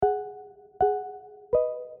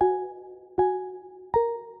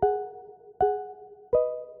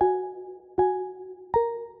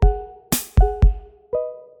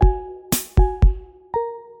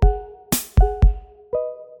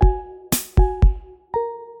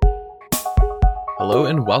Hello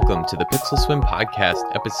and welcome to the Pixel Swim Podcast,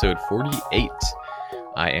 episode 48.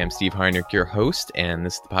 I am Steve Heinrich, your host, and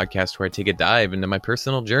this is the podcast where I take a dive into my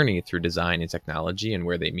personal journey through design and technology and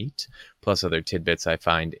where they meet, plus other tidbits I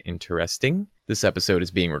find interesting. This episode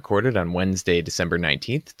is being recorded on Wednesday, December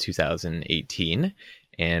 19th, 2018,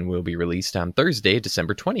 and will be released on Thursday,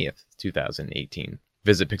 December 20th, 2018.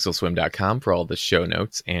 Visit pixelswim.com for all the show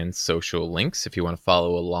notes and social links if you want to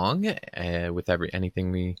follow along with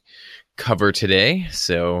anything we cover today.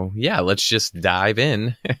 So yeah, let's just dive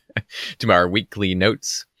in to our weekly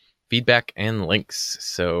notes, feedback, and links.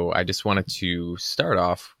 So I just wanted to start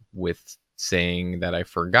off with saying that I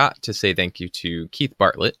forgot to say thank you to Keith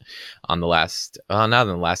Bartlett on the last, not on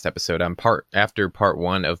the last episode, after part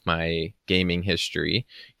one of my gaming history.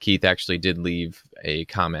 Keith actually did leave a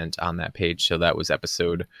comment on that page, so that was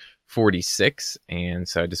episode 46, and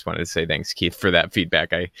so I just wanted to say thanks, Keith, for that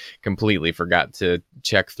feedback. I completely forgot to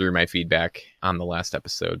check through my feedback on the last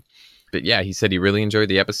episode. But yeah, he said he really enjoyed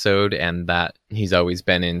the episode and that he's always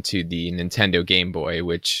been into the Nintendo Game Boy,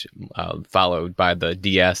 which followed by the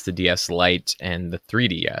DS, the DS Lite, and the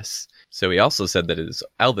 3DS. So he also said that his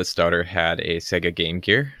eldest daughter had a Sega Game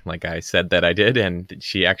Gear, like I said that I did, and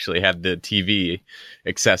she actually had the TV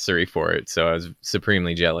accessory for it. So I was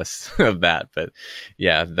supremely jealous of that. But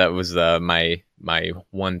yeah, that was my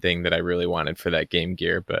one thing that I really wanted for that Game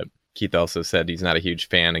Gear. But Keith also said he's not a huge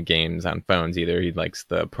fan of games on phones either. He likes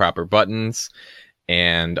the proper buttons,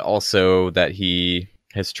 and also that he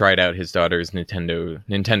has tried out his daughter's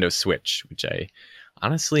Nintendo Switch, which I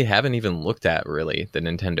honestly haven't even looked at, really, the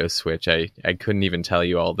Nintendo Switch. I couldn't even tell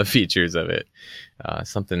you all the features of it.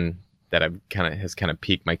 Something that has kind of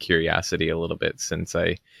piqued my curiosity a little bit since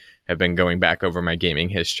I have been going back over my gaming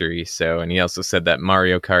history. And he also said that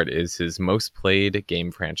Mario Kart is his most played game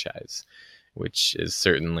franchise, which is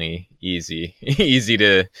certainly easy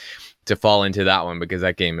to fall into that one because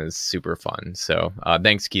that game is super fun. So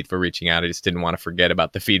thanks, Keith, for reaching out. I just didn't want to forget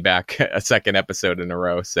about the feedback a second episode in a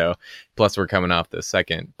row. So plus we're coming off the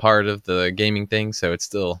second part of the gaming thing, so it's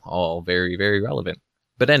still all very, very relevant.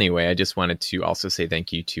 But anyway, I just wanted to also say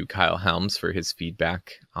thank you to Kyle Helms for his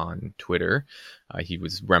feedback on Twitter. He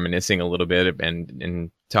was reminiscing a little bit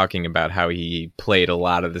and talking about how he played a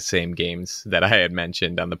lot of the same games that I had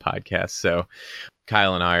mentioned on the podcast. So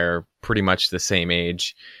Kyle and I are pretty much the same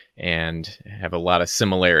age and have a lot of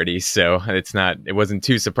similarities. So it wasn't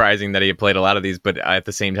too surprising that he had played a lot of these, but at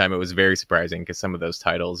the same time, it was very surprising because some of those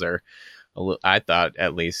titles are, I thought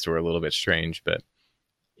at least, were a little bit strange. But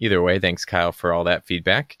either way, thanks, Kyle, for all that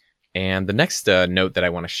feedback. And the next note that I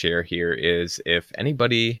want to share here is if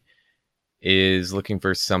anybody is looking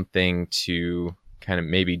for something to kind of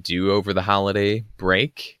maybe do over the holiday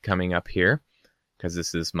break coming up here, because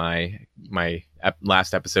this is my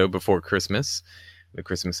last episode before Christmas, the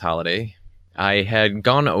Christmas holiday. I had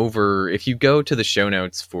gone over, if you go to the show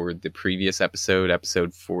notes for the previous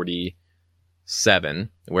episode 47,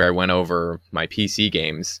 where I went over my PC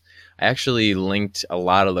games, I actually linked a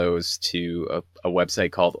lot of those to a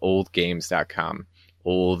website called oldgames.com,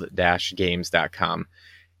 old-games.com.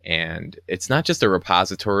 And it's not just a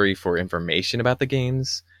repository for information about the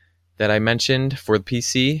games that I mentioned for the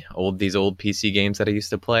PC, these old PC games that I used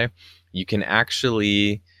to play. You can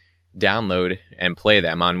actually download and play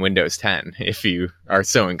them on Windows 10 if you are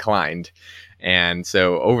so inclined. And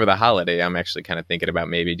so over the holiday, I'm actually kind of thinking about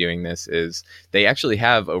maybe doing this. Is they actually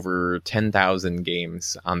have over 10,000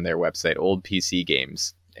 games on their website, old PC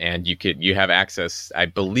games. And you have access, I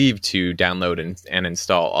believe, to download and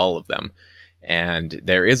install all of them. And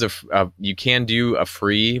there is you can do a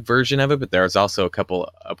free version of it, but there's also a couple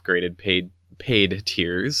upgraded paid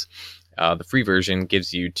tiers. The free version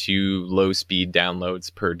gives you 2 low-speed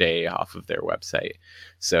downloads per day off of their website.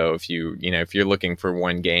 So if you're looking for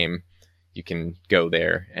one game, you can go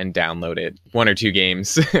there and download it, 1 or 2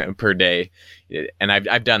 games per day. And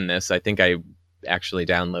I've done this. I think I actually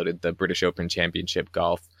downloaded the British Open Championship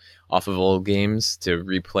Golf off of Old Games to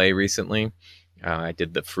replay recently. I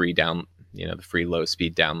did the free the free low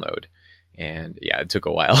speed download, and yeah, it took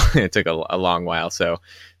a while. It took a long while. So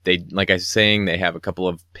they, like I was saying, they have a couple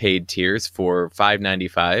of paid tiers for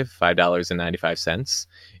 $5.95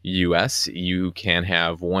 US. You can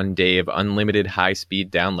have 1 day of unlimited high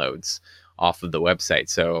speed downloads off of the website.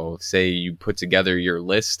 So say you put together your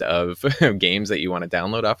list of games that you want to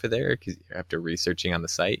download off of there, because after researching on the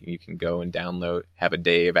site, you can go and have a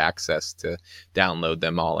day of access to download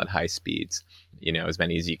them all at high speeds. As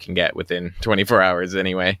many as you can get within 24 hours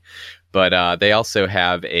anyway. But they also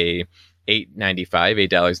have a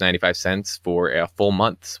 $8.95 for a full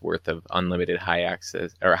month's worth of unlimited high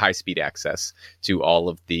speed access to all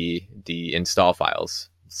of the install files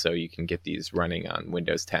so you can get these running on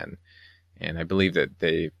Windows 10. And I believe that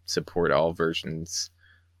they support all versions,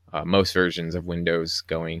 most versions of Windows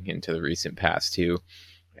going into the recent past too.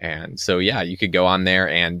 And so, yeah, you could go on there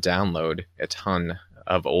and download a ton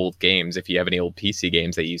of old games. If you have any old PC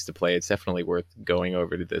games that you used to play, it's definitely worth going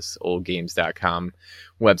over to this oldgames.com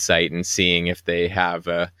website and seeing if they have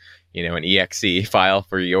an exe file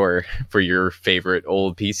for your favorite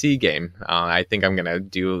old PC game. I think I'm gonna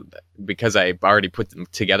do, because I already put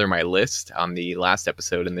together my list on the last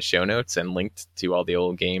episode in the show notes and linked to all the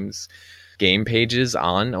old game pages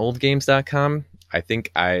on oldgames.com. I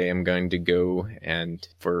think I am going to go, and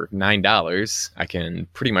for $9, I can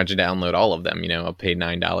pretty much download all of them. I'll pay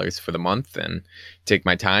 $9 for the month and take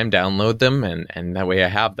my time, download them, and that way I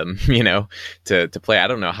have them, to play. I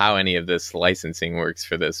don't know how any of this licensing works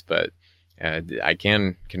for this, but I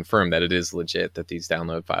can confirm that it is legit, that these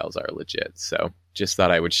download files are legit. So just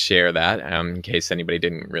thought I would share that in case anybody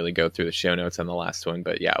didn't really go through the show notes on the last one.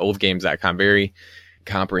 But yeah, oldgames.com, very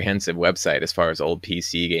comprehensive website as far as old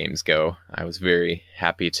PC games go. I was very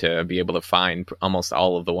happy to be able to find almost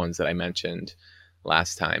all of the ones that I mentioned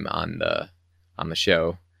last time on the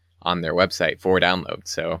show on their website for download.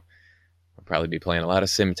 So I'll probably be playing a lot of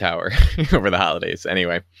Sim Tower over the holidays.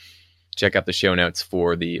 Anyway, check out the show notes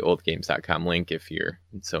for the oldgames.com link if you're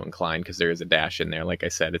so inclined, because there is a dash in there. Like I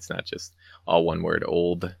said, it's not just all one word,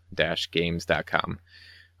 old-games.com.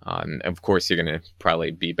 Of course, you're going to probably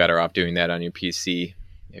be better off doing that on your PC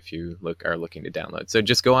if you are looking to download. So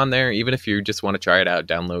just go on there, even if you just want to try it out,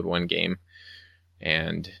 download one game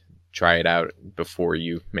and try it out before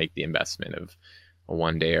you make the investment of a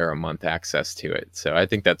 1 day or a month access to it. So I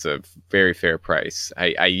think that's a very fair price.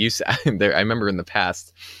 I remember in the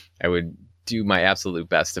past, I would do my absolute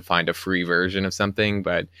best to find a free version of something,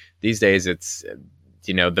 but these days it's,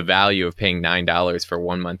 the value of paying $9 for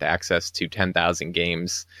 1 month access to 10,000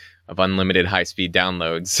 games of unlimited high-speed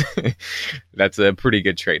downloads. That's a pretty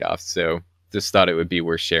good trade-off. So just thought it would be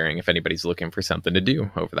worth sharing if anybody's looking for something to do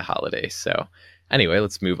over the holidays. So anyway,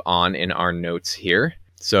 let's move on in our notes here.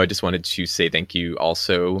 So I just wanted to say thank you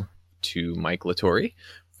also to Mike Latore.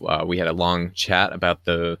 We had a long chat about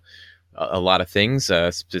a lot of things,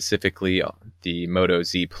 specifically the Moto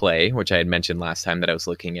Z Play, which I had mentioned last time that I was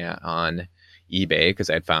looking at on eBay, because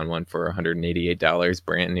I had found one for $188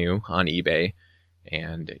 brand new on eBay,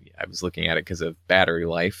 and I was looking at it because of battery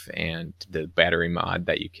life and the battery mod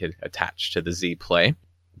that you could attach to the Z Play.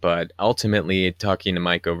 But ultimately, talking to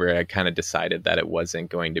Mike over it, I kind of decided that it wasn't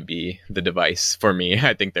going to be the device for me.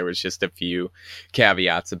 I think there was just a few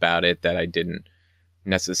caveats about it that I didn't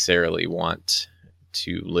necessarily want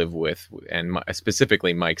to live with, and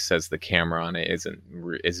specifically Mike says the camera on it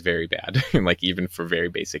is very bad. Like, even for very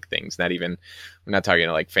basic things, we're not talking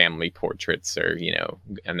like family portraits or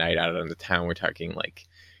a night out on the town. We're talking like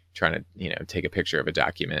trying to take a picture of a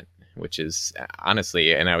document, which is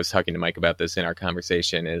honestly, and I was talking to Mike about this in our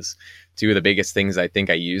conversation, is two of the biggest things I think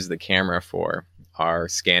I use the camera for are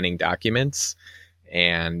scanning documents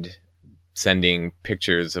and sending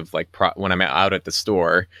pictures of when I'm out at the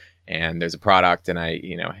store and there's a product and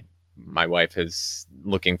my wife is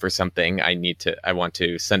looking for something, I want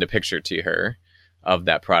to send a picture to her of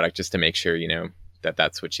that product just to make sure, that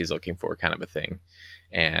that's what she's looking for, kind of a thing.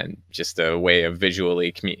 And just a way of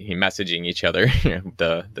visually messaging each other,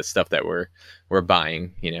 the stuff that we're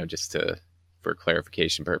buying, just for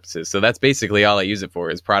clarification purposes. So that's basically all I use it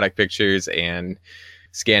for, is product pictures and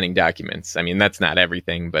scanning documents. I mean, that's not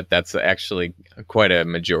everything, but that's actually quite a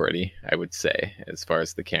majority, I would say, as far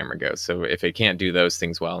as the camera goes. So if it can't do those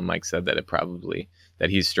things well, Mike said that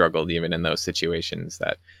he's struggled even in those situations,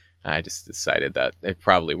 that I just decided that it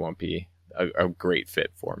probably won't be a great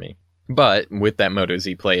fit for me. But with that Moto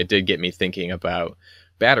Z Play, it did get me thinking about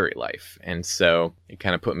battery life. And so it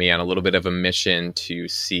kind of put me on a little bit of a mission to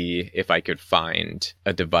see if I could find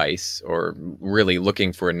a device, or really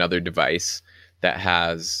looking for another device that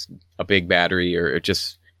has a big battery or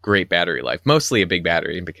just great battery life. Mostly a big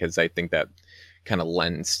battery, because I think that kind of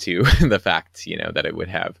lends to the fact, that it would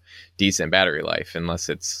have decent battery life, unless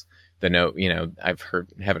it's the Note.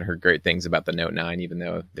 Haven't heard great things about the Note 9, even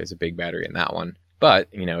though there's a big battery in that one. But,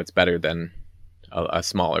 it's better than a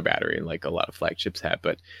smaller battery like a lot of flagships have.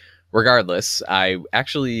 But regardless, I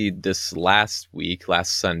actually, this last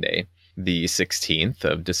Sunday, the 16th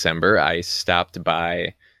of December, I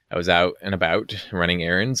was out and about running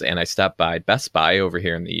errands, and I stopped by Best Buy over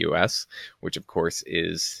here in the US, which of course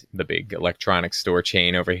is the big electronics store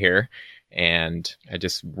chain over here. and I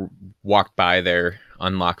just walked by their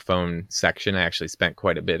unlock phone section. I actually spent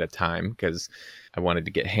quite a bit of time because I wanted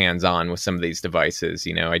to get hands-on with some of these devices.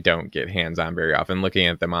 I don't get hands-on very often. Looking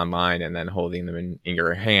at them online and then holding them in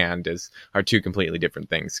your hand are two completely different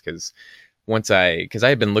things. Because I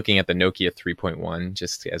had been looking at the Nokia 3.1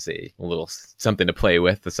 just as a little something to play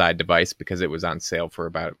with, the side device, because it was on sale for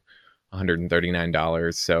about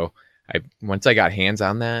 $139. So once I got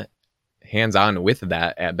hands-on with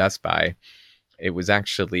that at Best Buy, it was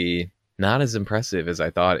actually not as impressive as I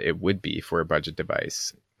thought it would be for a budget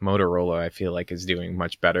device. Motorola, I feel like, is doing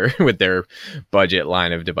much better with their budget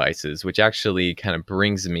line of devices, which actually kind of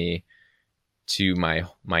brings me to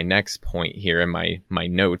my next point here in my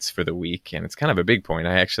notes for the week. And it's kind of a big point.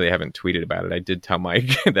 I actually haven't tweeted about it. I did tell Mike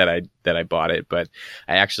that I bought it, but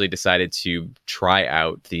I actually decided to try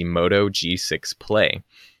out the Moto G6 Play.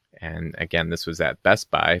 And again, this was at Best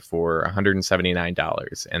Buy for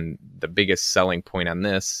 $179. And the biggest selling point on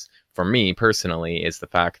this, for me personally, is the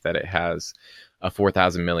fact that it has a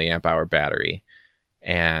 4,000 milliamp hour battery.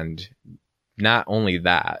 And not only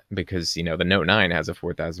that, because, the Note 9 has a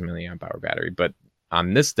 4,000 milliamp hour battery, but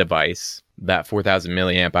on this device, that 4,000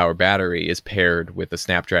 milliamp hour battery is paired with a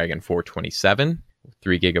Snapdragon 427,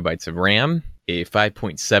 3 gigabytes of RAM, a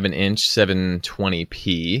 5.7 inch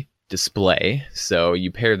 720p display. So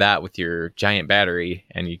you pair that with your giant battery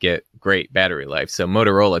and you get great battery life. So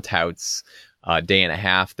Motorola touts a day and a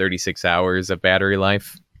half, 36 hours of battery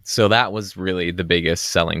life. So that was really the biggest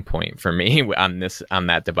selling point for me on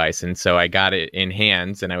that device. And so I got it in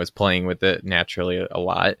hands and I was playing with it naturally a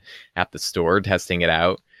lot at the store, testing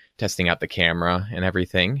out the camera and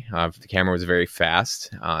everything. The camera was very fast.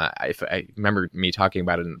 If I remember me talking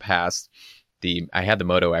about it in the past, I had the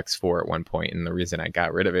Moto X4 at one point, and the reason I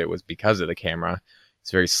got rid of it was because of the camera.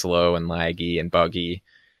 It's very slow and laggy and buggy.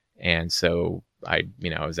 And so I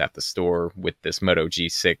was at the store with this Moto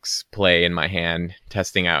G6 Play in my hand,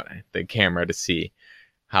 testing out the camera to see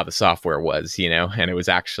how the software was, and it was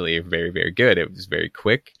actually very, very good. It was very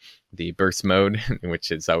quick. The burst mode,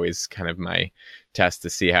 which is always kind of my test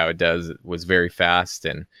to see how it does, was very fast.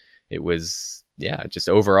 And it was, just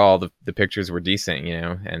overall, the pictures were decent,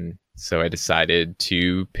 and so I decided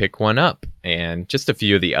to pick one up. And just a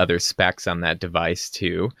few of the other specs on that device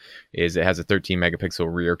too is it has a 13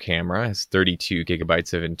 megapixel rear camera, has 32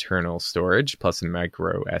 gigabytes of internal storage, plus a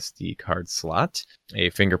micro SD card slot, a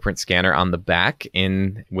fingerprint scanner on the back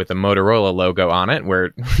with a Motorola logo on it,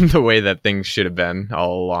 where the way that things should have been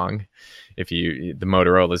all along. The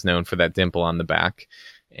Motorola is known for that dimple on the back,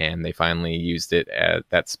 and they finally used it at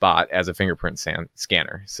that spot as a fingerprint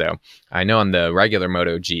scanner. So I know on the regular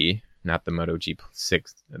Moto G, not the Moto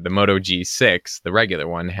G6, the Moto G6, the regular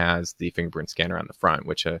one has the fingerprint scanner on the front,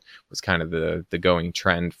 which was kind of the going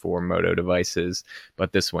trend for Moto devices,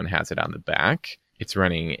 but this one has it on the back. It's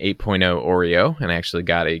running 8.0 Oreo, and I actually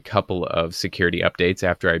got a couple of security updates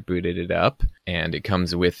after I booted it up. And it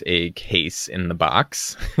comes with a case in the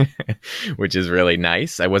box, which is really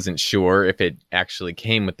nice. I wasn't sure if it actually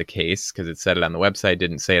came with the case because it said it on the website,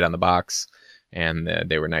 didn't say it on the box. And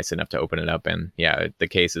they were nice enough to open it up. And the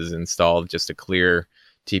case is installed, just a clear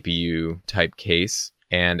TPU type case.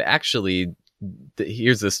 And actually,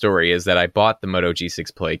 here's the story, is that I bought the Moto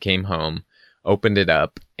G6 Play, came home, opened it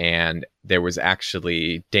up, and there was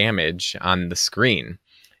actually damage on the screen.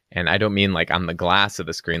 And I don't mean like on the glass of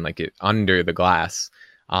the screen, like under the glass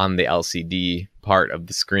on the LCD part of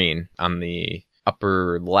the screen, on the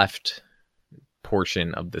upper left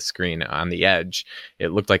portion of the screen on the edge.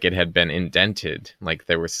 It looked like it had been indented, like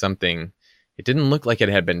there was something. It didn't look like it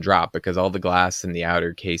had been dropped because all the glass and the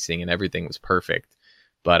outer casing and everything was perfect.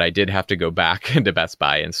 But I did have to go back to Best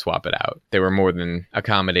Buy and swap it out. They were more than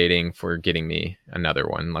accommodating for getting me another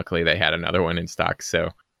one. Luckily, they had another one in stock.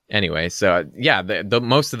 So anyway, the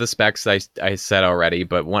most of the specs I said already,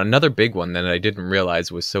 but another big one that I didn't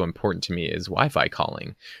realize was so important to me is Wi-Fi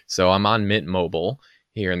calling. So I'm on Mint Mobile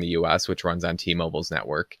here in the US, which runs on T-Mobile's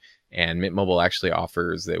network. And Mint Mobile actually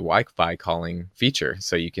offers the Wi-Fi calling feature.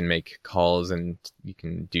 So you can make calls and you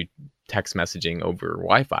can do text messaging over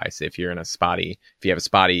Wi-Fi. So if you have a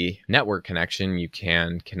spotty network connection, you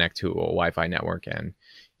can connect to a Wi-Fi network and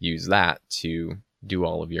use that to do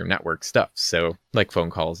all of your network stuff. So like phone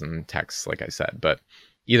calls and texts, like I said. But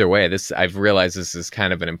either way, I've realized this is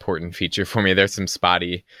kind of an important feature for me. There's some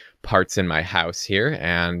spotty parts in my house here,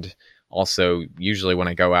 and also usually when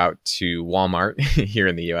I go out to Walmart here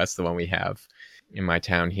in the US, the one we have in my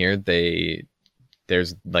town here,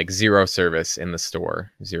 there's like zero service in the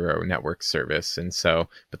store, zero network service. And so,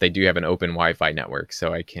 but they do have an open Wi-Fi network,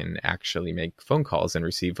 so I can actually make phone calls and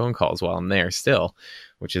receive phone calls while I'm there still,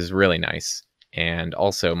 which is really nice. And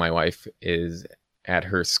also my wife is at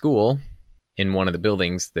her school in one of the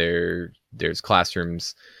buildings. There's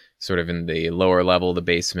classrooms sort of in the lower level, the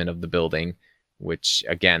basement of the building, which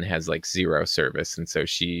again has like zero service. And so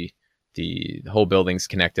the whole building's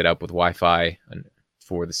connected up with Wi-Fi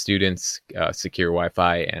for the students, secure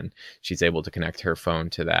Wi-Fi, and she's able to connect her phone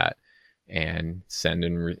to that and send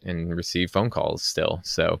and receive phone calls still.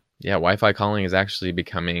 So yeah, Wi-Fi calling is actually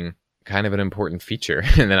becoming kind of an important feature.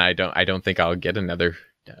 And then I don't think I'll get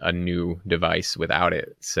a new device without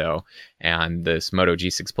it. So, and this Moto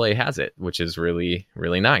G6 Play has it, which is really,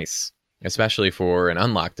 really nice, especially for an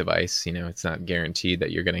unlocked device. It's not guaranteed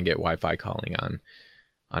that you're going to get Wi-Fi calling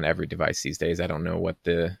on every device these days. I don't know what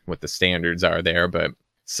the standards are there, but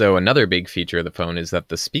so another big feature of the phone is that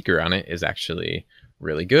the speaker on it is actually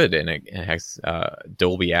really good, and it has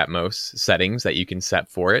Dolby Atmos settings that you can set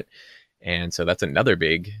for it. And so that's another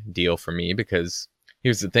big deal for me, because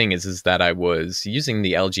here's the thing is that I was using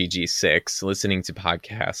the LG G6, listening to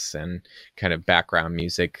podcasts and kind of background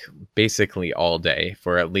music basically all day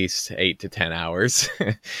for at least 8 to 10 hours.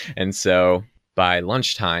 And so by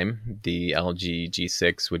lunchtime, the LG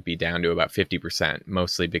G6 would be down to about 50%,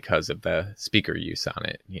 mostly because of the speaker use on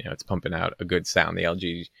it. It's pumping out a good sound. The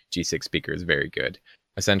LG G6 speaker is very good.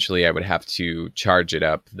 Essentially, I would have to charge it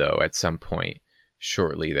up, though, at some point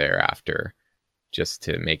shortly thereafter, just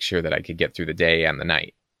to make sure that I could get through the day and the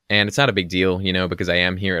night. And it's not a big deal, because I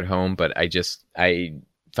am here at home, but I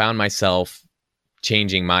found myself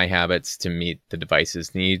changing my habits to meet the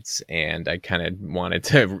device's needs, and I kind of wanted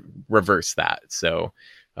to reverse that. So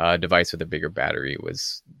a device with a bigger battery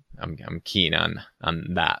I'm keen on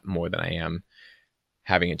that more than I am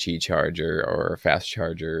having a Qi charger or a fast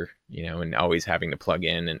charger, and always having to plug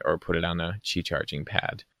in or put it on a Qi charging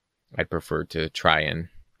pad. I'd prefer to try and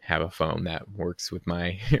have a phone that works with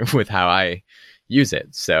with how I use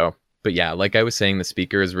it. So, but yeah, like I was saying, the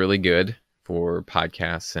speaker is really good for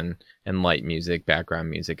podcasts and light music, background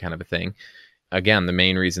music kind of a thing. Again, the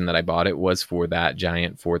main reason that I bought it was for that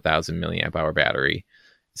giant 4,000 milliamp hour battery.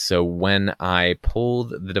 So when I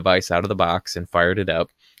pulled the device out of the box and fired it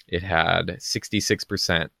up, it had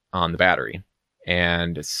 66% on the battery.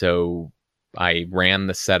 And so I ran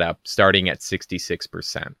the setup starting at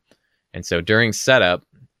 66%. And so during setup,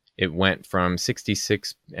 it went from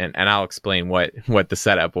 66, and I'll explain what the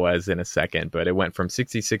setup was in a second, but it went from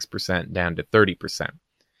 66% down to 30%.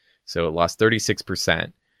 So it lost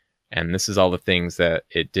 36%. And this is all the things that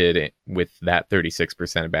it did with that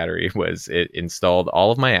 36% of battery. Was it installed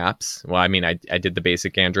all of my apps. Well, I mean, I did the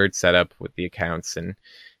basic Android setup with the accounts and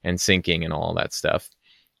syncing and all that stuff.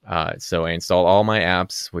 So I installed all my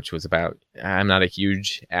apps, which was I'm not a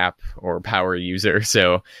huge app or power user,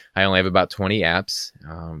 so I only have about 20 apps,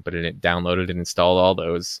 but it downloaded and installed all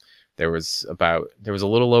those. There was a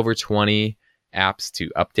little over 20 apps to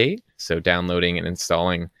update, so downloading and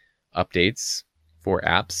installing updates for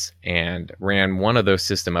apps, and ran one of those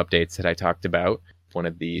system updates that I talked about. One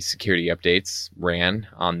of the security updates ran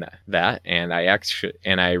on that, and I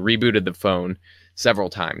rebooted the phone several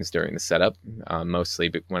times during the setup,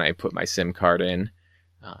 mostly when I put my SIM card in.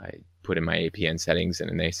 I put in my APN settings,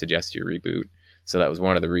 and they suggest you reboot. So that was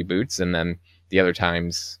one of the reboots, and then the other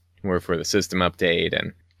times were for the system update,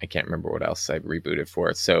 and I can't remember what else I rebooted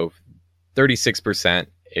for. So 36%,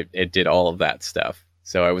 it did all of that stuff.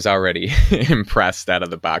 So I was already impressed out of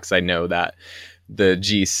the box. I know that the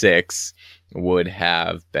G6 would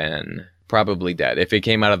have been probably dead. If it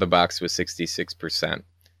came out of the box with 66%,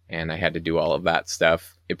 and I had to do all of that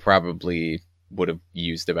stuff, it probably would have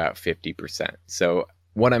used about 50%. So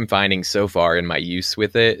what I'm finding so far in my use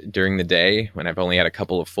with it during the day, when I've only had a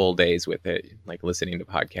couple of full days with it, like listening to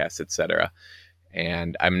podcasts, etc.,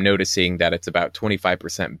 and I'm noticing that it's about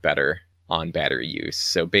 25% better on battery use.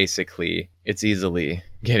 So basically, it's easily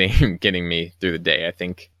getting me through the day. I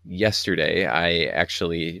think yesterday I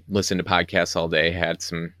actually listened to podcasts all day, had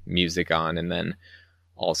some music on, and then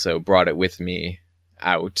also brought it with me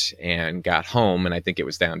out and got home, and I think it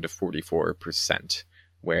was down to 44%,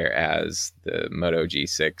 whereas the Moto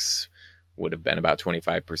G6 would have been about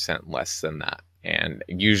 25% less than that. And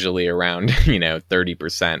usually around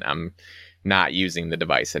 30%, I'm not using the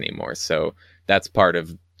device anymore. So that's part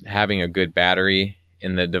of having a good battery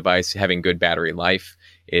in the device, having good battery life,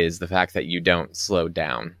 is the fact that you don't slow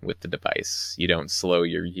down with the device. You don't slow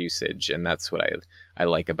your usage, and that's what I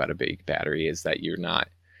like about a big battery, is that you're not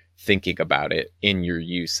thinking about it in your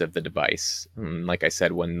use of the device. Like I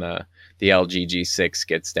said, when the LG G6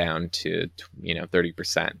 gets down to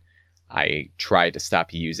 30%, I try to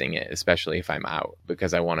stop using it, especially if I'm out,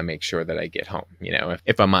 because I want to make sure that I get home.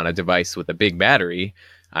 If I'm on a device with a big battery,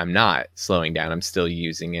 I'm not slowing down. I'm still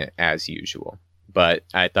using it as usual. But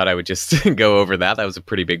I thought I would just go over that. That was a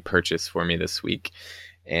pretty big purchase for me this week.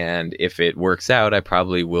 And if it works out, I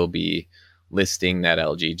probably will be listing that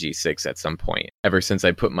LG G6 at some point. Ever since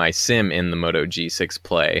I put my SIM in the Moto G6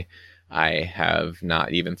 Play, I have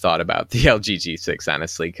not even thought about the LG G6,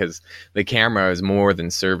 honestly, because the camera is more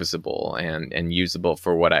than serviceable and usable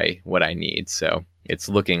for what I need. So it's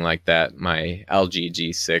looking like that my LG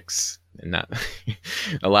G6, and not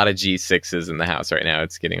a lot of G6s in the house right now.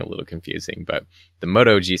 It's getting a little confusing, but the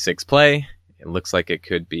Moto G6 Play, it looks like it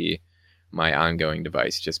could be my ongoing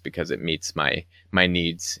device just because it meets my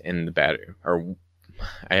needs in the battery, or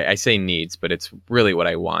I say needs, but it's really what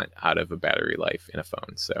I want out of a battery life in a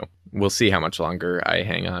phone. So we'll see how much longer I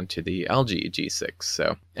hang on to the LG G6.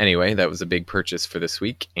 So anyway, that was a big purchase for this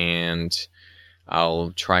week, and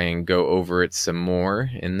I'll try and go over it some more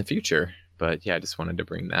in the future. But yeah, I just wanted to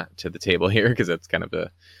bring that to the table here because that's kind of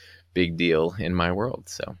a big deal in my world.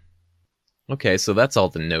 So okay, so that's all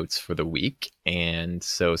the notes for the week. And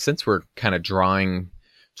so since we're kind of drawing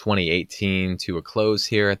 2018 to a close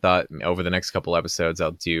here, I thought over the next couple episodes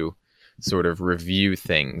I'll do sort of review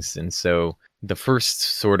things. And so the first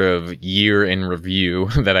sort of year in review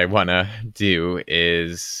that I want to do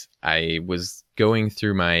is I was going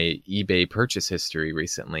through my eBay purchase history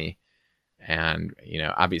recently. And,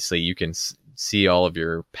 obviously you can see all of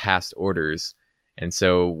your past orders. And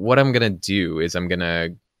so what I'm going to do is I'm going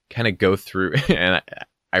to kind of go through, and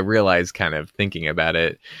I realize kind of thinking about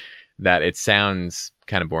it that it sounds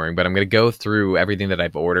kind of boring, but I'm going to go through everything that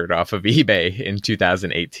I've ordered off of eBay in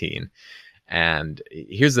 2018. And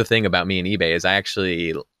here's the thing about me and eBay is I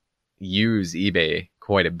actually use eBay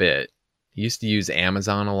quite a bit. I used to use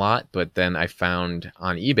Amazon a lot, but then I found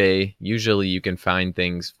on eBay, usually you can find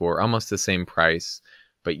things for almost the same price,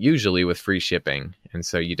 but usually with free shipping. And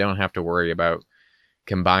so you don't have to worry about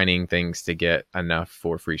combining things to get enough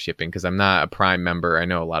for free shipping, because I'm not a Prime member. I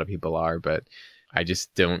know a lot of people are, but I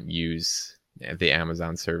just don't use the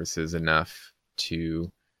Amazon services enough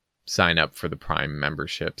to sign up for the Prime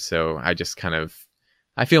membership. So I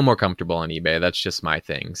feel more comfortable on eBay. That's just my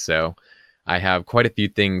thing. So I have quite a few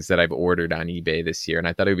things that I've ordered on eBay this year, and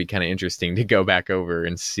I thought it would be kind of interesting to go back over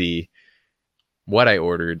and see what I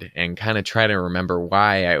ordered and kind of try to remember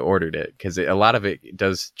why I ordered it, because a lot of it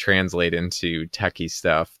does translate into techie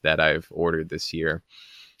stuff that I've ordered this year.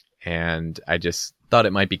 And I just thought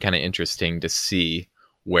it might be kind of interesting to see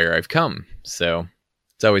where I've come. So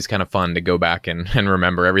it's always kind of fun to go back and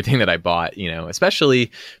remember everything that I bought,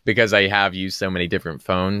 especially because I have used so many different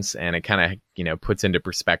phones, and it kind of, puts into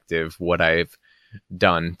perspective what I've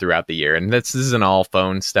done throughout the year. And this isn't all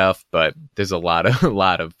phone stuff, but there's a lot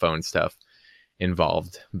of phone stuff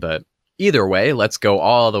involved. But either way, let's go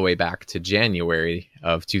all the way back to January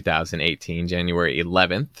of 2018, January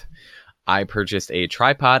 11th. I purchased a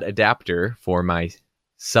tripod adapter for my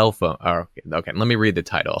cell phone. Oh, okay, let me read the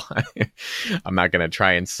title. I'm not going to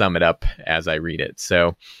try and sum it up as I read it.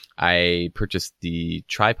 So I purchased the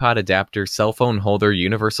tripod adapter cell phone holder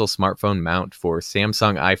universal smartphone mount for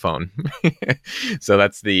Samsung iPhone. So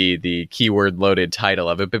that's the keyword loaded title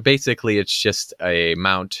of it. But basically, it's just a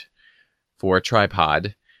mount for a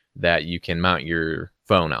tripod that you can mount your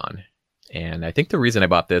phone on. And I think the reason I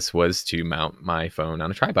bought this was to mount my phone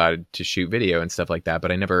on a tripod to shoot video and stuff like that.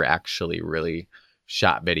 But I never actually really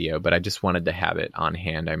shot video, but I just wanted to have it on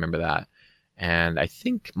hand. I remember that. And I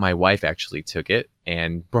think my wife actually took it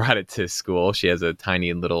and brought it to school. She has a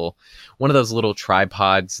tiny little, one of those little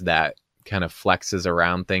tripods that kind of flexes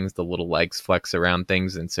around things. The little legs flex around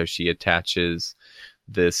things. And so she attaches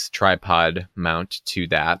this tripod mount to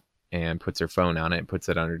that and puts her phone on it, puts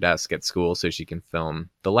it on her desk at school so she can film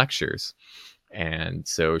the lectures. And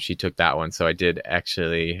so she took that one. So I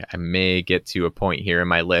may get to a point here in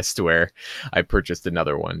my list where I purchased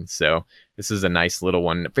another one. So this is a nice little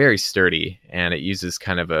one, very sturdy, and it uses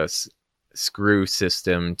kind of a screw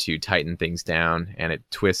system to tighten things down, and it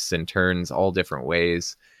twists and turns all different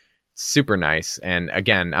ways. Super nice. And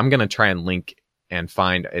again, I'm going to try and link and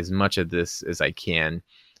find as much of this as I can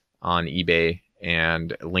on eBay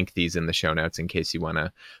and link these in the show notes in case you want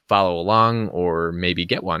to follow along or maybe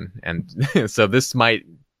get one. And so this might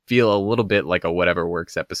feel a little bit like a whatever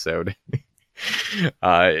works episode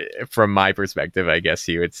from my perspective, I guess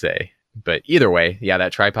you would say. But either way, yeah,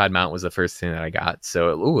 that tripod mount was the first thing that I got.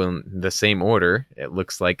 So in the same order, it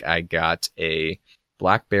looks like I got a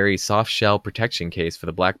BlackBerry soft shell protection case for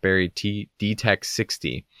the BlackBerry DTEK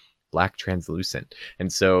 60 black translucent.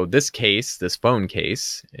 And so this phone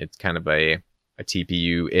case, it's kind of a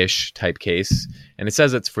TPU-ish type case. And it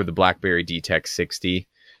says it's for the BlackBerry DTEK 60,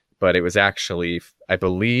 but it was actually, I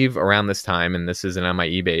believe, around this time, and this isn't on my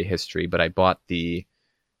eBay history, but I bought the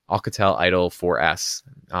Alcatel Idol 4S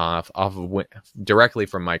directly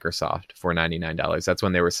from Microsoft for $99. That's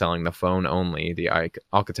when they were selling the phone only, the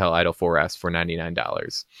Alcatel Idol 4S for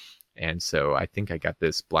 $99. And so I think I got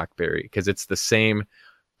this BlackBerry because it's the same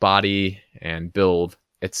body and build,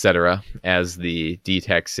 etc., as the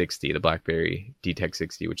DTEK 60, the BlackBerry DTEK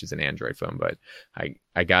 60, which is an Android phone. But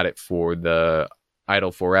I got it for the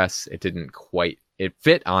Idol 4S. It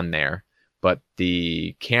fit on there, but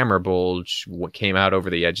the camera bulge came out over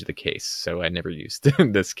the edge of the case, so I never used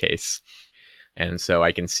this case. And so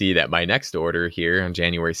I can see that my next order here on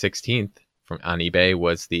January 16th on eBay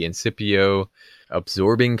was the Incipio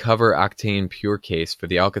absorbing cover octane pure case for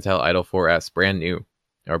the Alcatel Idol 4S, brand new,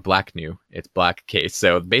 or black new. It's black case.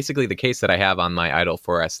 So basically the case that I have on my Idol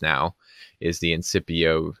 4S now is the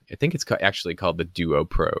Incipio. I think it's actually called the Duo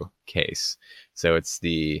Pro case. So it's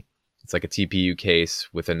like a TPU case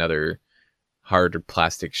with another hard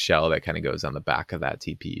plastic shell that kind of goes on the back of that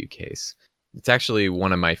TPU case. It's actually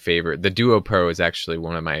one of my favorite. The Duo Pro is actually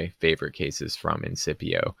one of my favorite cases from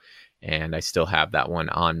Incipio, and I still have that one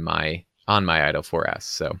on my Idol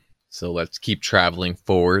 4S. So let's keep traveling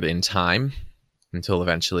forward in time until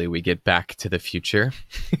eventually we get back to the future.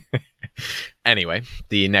 Anyway,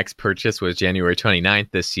 the next purchase was January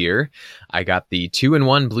 29th this year. I got the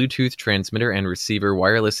 2-in-1 Bluetooth transmitter and receiver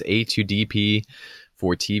wireless A2DP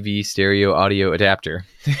for TV stereo audio adapter.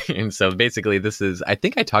 And so basically I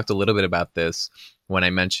think I talked a little bit about this when I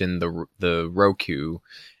mentioned the Roku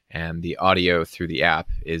and the audio through the app,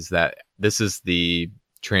 is that this is the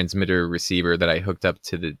transmitter receiver that I hooked up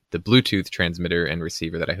to the Bluetooth transmitter and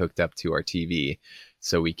receiver that I hooked up to our TV,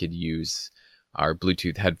 so we could use our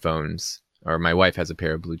Bluetooth headphones, or my wife has a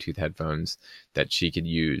pair of Bluetooth headphones that she could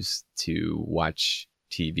use to watch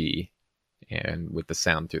TV and with the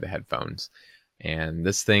sound through the headphones. And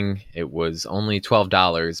this thing, it was only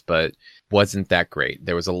 $12, but wasn't that great.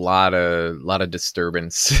 There was a lot of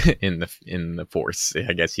disturbance in the force,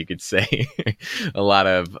 I guess you could say. a lot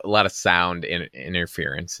of sound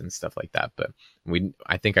interference and stuff like that. But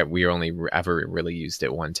I think we only ever really used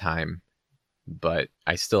it one time. But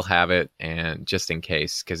I still have it, and just in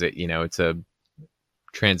case, because it's a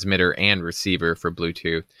transmitter and receiver for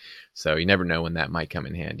Bluetooth, so you never know when that might come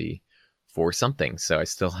in handy for something. So I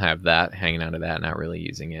still have that, hanging out of that, not really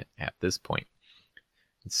using it at this point.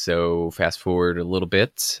 So fast forward a little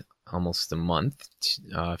bit, almost a month,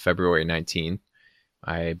 February 19th,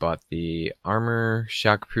 I bought the Armor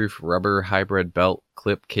Shockproof Rubber Hybrid Belt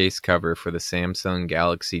Clip Case Cover for the Samsung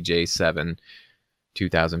Galaxy J7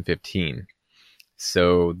 2015.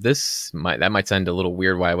 So that might sound a little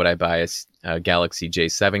weird. Why would I buy a Galaxy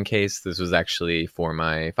J7 case? This was actually for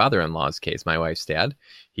my father-in-law's case, my wife's dad.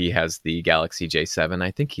 He has the Galaxy J7.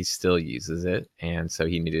 I think he still uses it, and so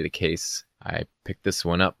he needed a case. I picked this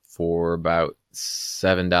one up for about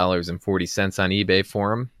 $7.40 on eBay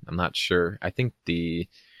for him. I'm not sure. I think the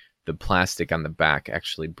plastic on the back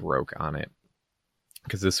actually broke on it,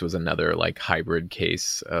 because this was another like hybrid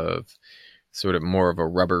case of sort of more of a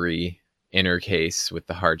rubbery inner case with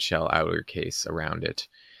the hard shell outer case around it.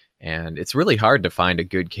 And it's really hard to find a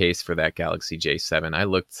good case for that Galaxy J7. I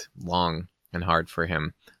looked long and hard for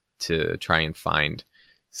him to try and find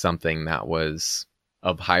something that was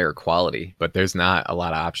of higher quality, but there's not a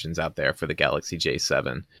lot of options out there for the Galaxy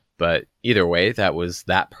J7. But either way, that was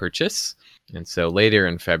that purchase. And so later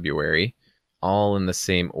in February, all in the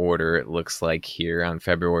same order, it looks like here on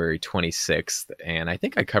February 26th. And I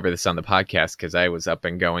think I covered this on the podcast because I was up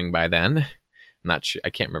and going by then. I'm not sure.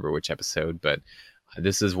 I can't remember which episode, but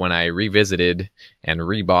this is when I revisited and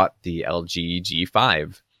rebought the LG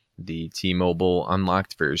G5, the T-Mobile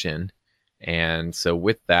unlocked version. And so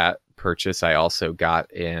with that purchase, I also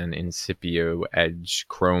got an Incipio Edge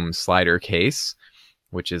Chrome slider case,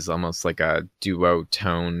 which is almost like a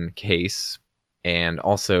duotone case, and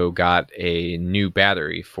also got a new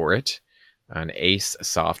battery for it, an Ace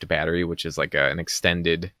Soft battery, which is like an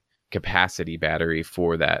extended capacity battery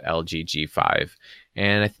for that LG G5.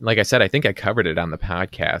 And like I said, I think I covered it on the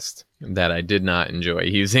podcast that I did not enjoy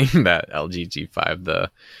using that LG G5. The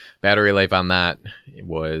battery life on that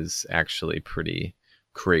was actually pretty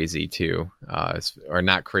crazy too, or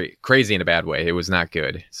not crazy in a bad way. It was not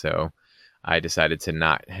good. So I decided to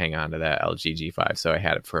not hang on to that LG G5. So I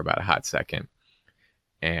had it for about a hot second.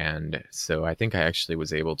 And so I think I actually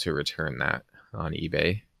was able to return that on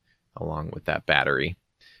eBay along with that battery.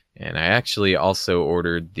 And I actually also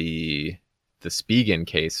ordered the Spigen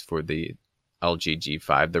case for the LG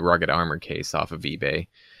G5, the Rugged Armor case, off of eBay.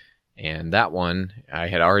 And that one, I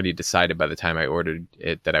had already decided by the time I ordered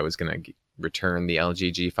it that I was going to return the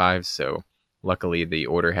LG G5. So luckily the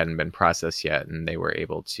order hadn't been processed yet, and they were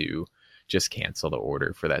able to just cancel the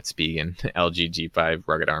order for that Spigen LG G5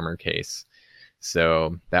 rugged armor case.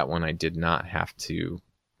 So that one I did not have to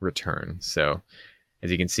return. So as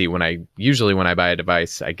you can see, when I buy a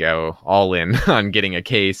device, I go all in on getting a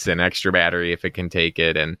case and extra battery if it can take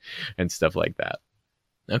it and stuff like that.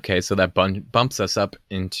 Okay, so that bumps us up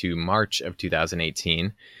into March of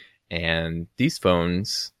 2018. And these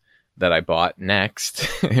phones that I bought next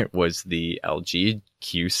was the LG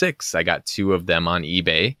Q6. I got 2 of them on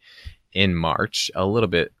eBay in March, a little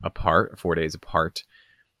bit apart, 4 days apart.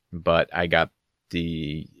 But I got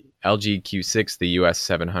the LG Q6, the US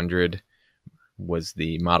 700 was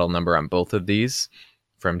the model number on both of these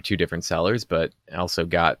from 2 different sellers, but I also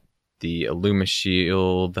got the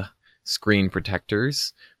IllumiShield screen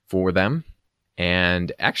protectors for them.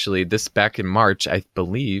 And actually, this back in March, I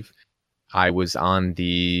believe I was on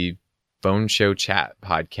the Phone Show Chat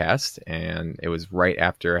podcast, and it was right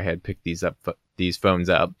after I had picked these phones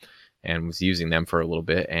up and was using them for a little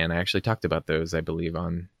bit. And I actually talked about those, I believe,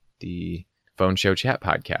 on the Phone Show Chat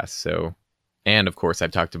podcast. So, and of course,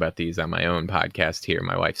 I've talked about these on my own podcast here.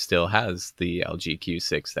 My wife still has the LG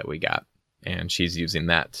Q6 that we got, and she's using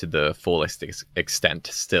that to the fullest extent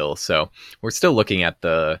still. So we're still looking at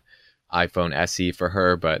the iPhone SE for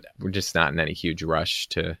her, but we're just not in any huge rush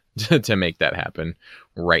to make that happen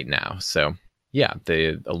right now. So yeah,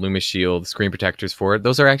 the IllumiShield screen protectors for it,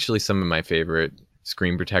 those are actually some of my favorite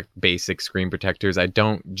basic screen protectors. I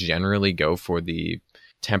don't generally go for the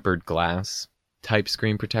tempered glass type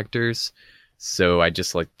screen protectors, so I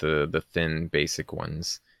just like the thin basic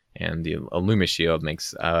ones. And the IllumiShield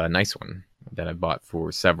makes a nice one that I bought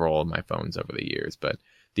for several of my phones over the years. But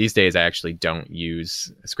these days I actually don't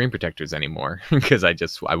use screen protectors anymore because I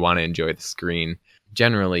want to enjoy the screen.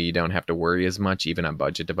 Generally, you don't have to worry as much, even on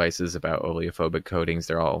budget devices, about oleophobic coatings.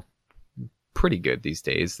 They're all pretty good these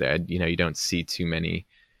days. That you don't see too many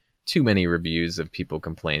reviews of people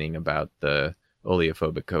complaining about the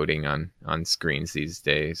oleophobic coating on screens these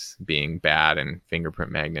days being bad, and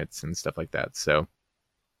fingerprint magnets and stuff like that.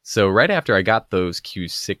 So right after I got those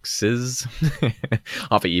Q6s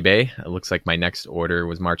off of eBay, it looks like my next order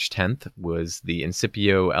was March 10th, was the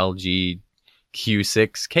Incipio LG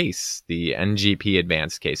Q6 case, the NGP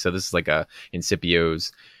Advanced case. So this is like a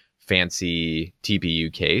Incipio's fancy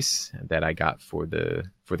TPU case that I got for the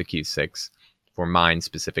Q6. For mine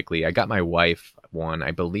specifically, I got my wife one. I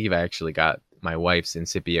believe I actually got my wife's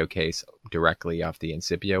Incipio case directly off the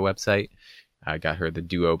Incipio website. I got her the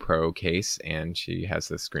Duo Pro case, and she has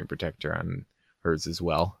the screen protector on hers as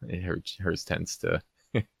well. Hers tends to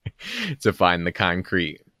to find the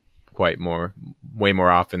concrete way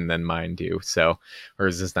more often than mine do. So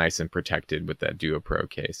hers is nice and protected with that Duo Pro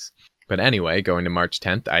case. But anyway, going to March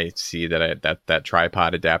 10th, I see that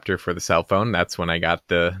tripod adapter for the cell phone. That's when I got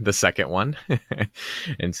the second one.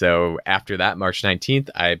 And so after that, March 19th,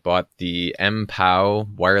 I bought the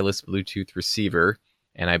mPOW wireless Bluetooth receiver.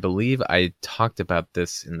 And I believe I talked about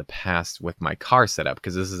this in the past with my car setup,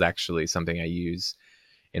 because this is actually something I use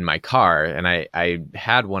in my car. And I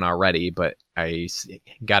had one already, but I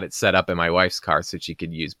got it set up in my wife's car so she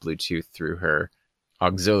could use Bluetooth through her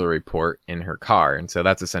auxiliary port in her car. And so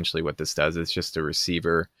that's essentially what this does. It's just a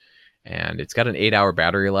receiver, and it's got an 8-hour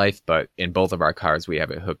battery life, but in both of our cars, we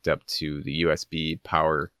have it hooked up to the USB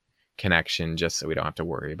power connection just so we don't have to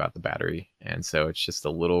worry about the battery. And so it's just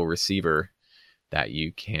a little receiver that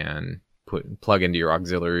you can plug into your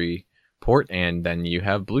auxiliary port, and then you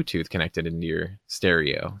have Bluetooth connected into your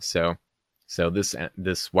stereo. So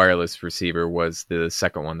this wireless receiver was the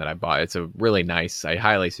second one that I bought. It's a really nice. I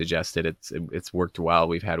highly suggest it. It's worked well.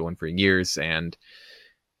 We've had one for years, and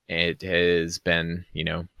it has been,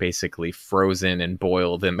 basically frozen and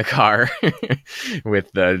boiled in the car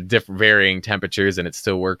with the different varying temperatures, and it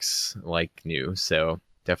still works like new. So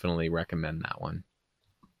definitely recommend that one.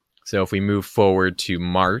 So if we move forward to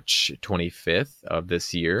March 25th of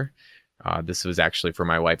this year, this was actually for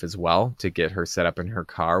my wife as well, to get her set up in her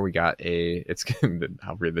car. We got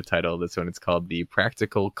I'll read the title of this one. It's called the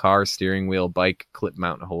Practical Car Steering Wheel Bike Clip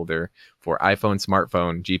Mount Holder for iPhone,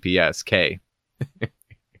 Smartphone, GPS, K.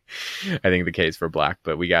 I think the K is for black,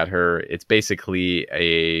 but we got her. It's basically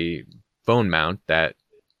a phone mount that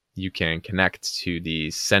you can connect to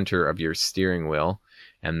the center of your steering wheel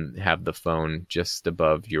and have the phone just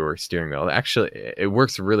above your steering wheel. Actually, it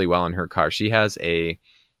works really well in her car. She has a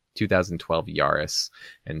 2012 Yaris,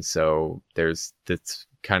 and so that's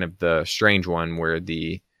kind of the strange one where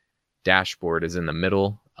the dashboard is in the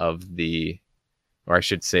middle of or I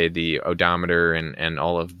should say the odometer and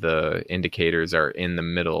all of the indicators are in the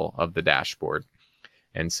middle of the dashboard.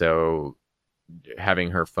 And so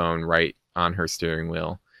having her phone right on her steering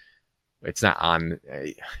wheel it's not on.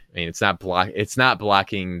 I mean, it's not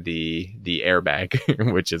blocking the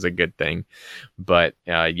airbag, which is a good thing. But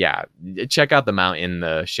yeah, check out the mount in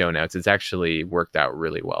the show notes. It's actually worked out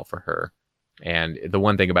really well for her. And the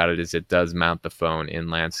one thing about it is it does mount the phone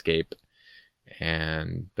in landscape,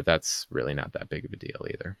 but that's really not that big of a deal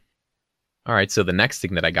either. All right, so the next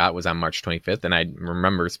thing that I got was on March 25th, and I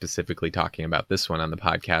remember specifically talking about this one on the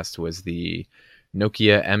podcast, was the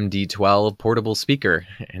Nokia MD12 portable speaker.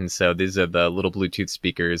 And so these are the little Bluetooth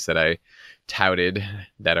speakers that I touted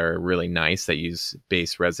that are really nice, that use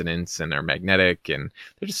bass resonance and are magnetic, and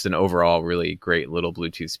they're just an overall really great little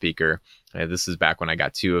Bluetooth speaker. This is back when I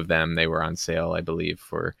got 2 of them. They were on sale, I believe,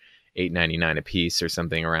 for $8.99 a piece or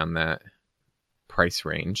something around that price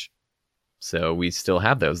range. So we still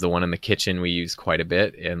have those. The one in the kitchen we use quite a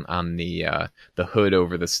bit, and on the hood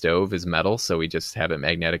over the stove is metal, so we just have it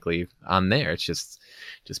magnetically on there. It's just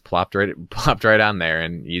plopped right on there,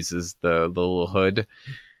 and uses the little hood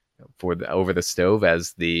over the stove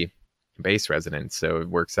as the bass resonance. So it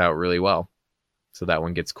works out really well. So that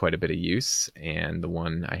one gets quite a bit of use, and the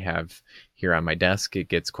one I have here on my desk, it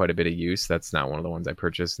gets quite a bit of use. That's not one of the ones I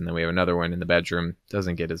purchased. And then we have another one in the bedroom.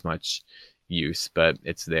 Doesn't get as much use, but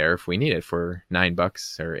it's there if we need it for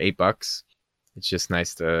 $9 or $8. It's just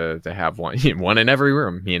nice to have one in every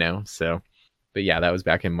room, So, but yeah, that was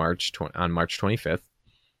back in March, on March 25th.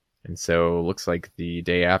 And so looks like the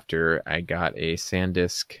day after, I got a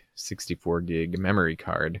SanDisk 64 gig memory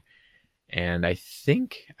card. And I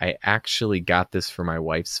think I actually got this for my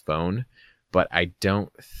wife's phone, but I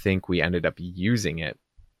don't think we ended up using it,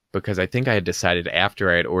 because I think I had decided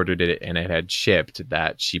after I had ordered it and it had shipped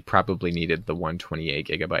that she probably needed the 128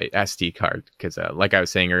 gigabyte SD card. Because like I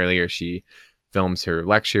was saying earlier, she films her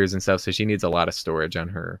lectures and stuff, so she needs a lot of storage on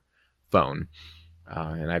her phone.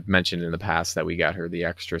 And I've mentioned in the past that we got her the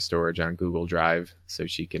extra storage on Google Drive so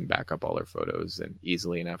she can back up all her photos and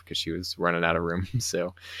easily enough, because she was running out of room.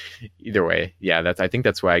 So either way, yeah, I think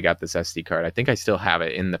that's why I got this SD card. I think I still have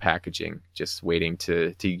it in the packaging, just waiting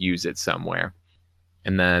to use it somewhere.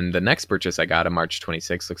 And then the next purchase I got on March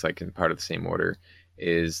 26th, looks like in part of the same order,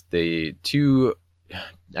 is I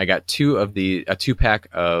got a 2-pack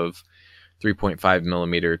of 3.5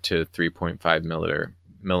 millimeter to 3.5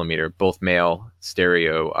 millimeter, both male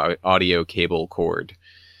stereo audio cable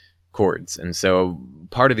cords. And so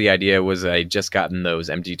part of the idea was I just gotten those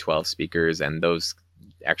MD12 speakers, and those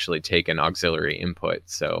actually take an auxiliary input.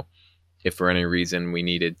 So if for any reason we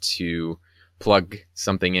needed to plug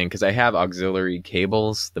something in, because I have auxiliary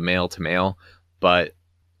cables, the male to male, but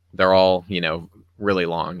they're all, really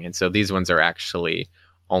long. And so these ones are actually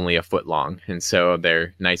only a foot long. And so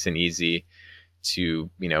they're nice and easy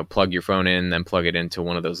to, plug your phone in, then plug it into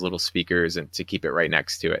one of those little speakers and to keep it right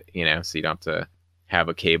next to it, so you don't have to have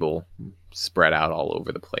a cable spread out all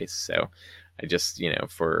over the place. So I just,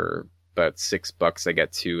 for about $6, I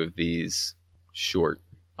got 2 of these short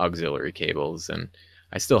auxiliary cables, and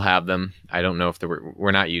I still have them. I don't know if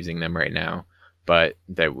we're not using them right now, but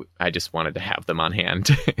I just wanted to have them on hand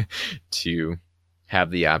to have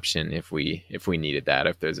the option if we needed that,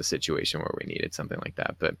 if there's a situation where we needed something like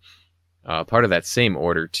that. But part of that same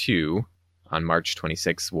order too, on March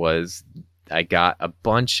 26th, was I got a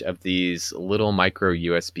bunch of these little micro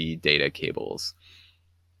USB data cables.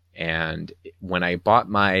 And when I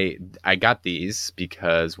got these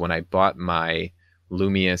because when I bought my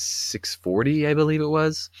Lumia 640, I believe it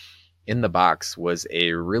was, in the box was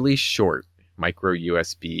a really short micro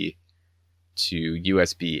USB to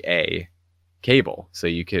USB-A cable. So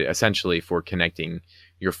you could essentially, for connecting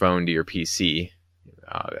your phone to your PC,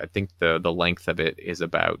 I think the length of it is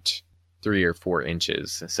about 3 or 4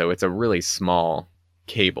 inches. So it's a really small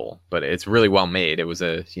cable, but it's really well made. It was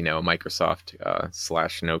a Microsoft /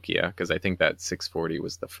 Nokia, because I think that 640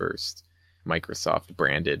 was the first Microsoft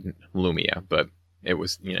branded Lumia, but it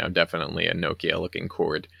was definitely a Nokia looking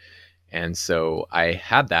cord. And so I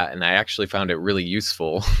had that, and I actually found it really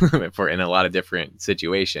useful in a lot of different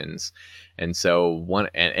situations. And so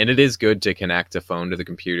and it is good to connect a phone to the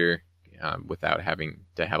computer without having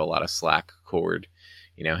to have a lot of slack cord,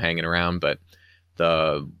 hanging around. But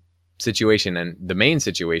the situation, and the main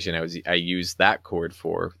situation I used that cord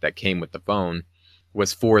for, that came with the phone,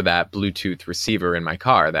 was for that Bluetooth receiver in my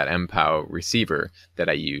car, that MPOW receiver that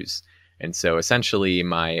I use. And so essentially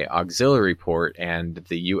my auxiliary port and a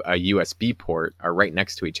USB port are right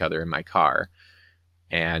next to each other in my car.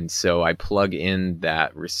 And so I plug in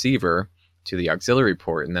that receiver to the auxiliary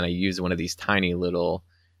port, and then I use one of these tiny little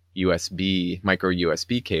micro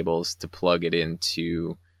USB cables to plug it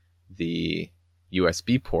into the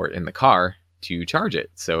USB port in the car to charge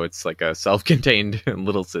it. So it's like a self-contained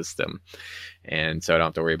little system. And so I don't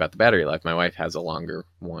have to worry about the battery life. My wife has a longer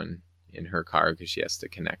one in her car because she has to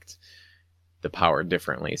connect the power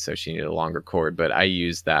differently. So she needed a longer cord, but I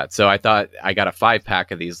use that. So I thought I got a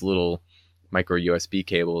 5-pack of these little micro USB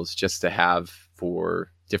cables just to have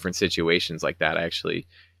for different situations like that. I actually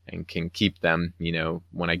and can keep them,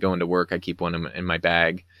 when I go into work, I keep one in my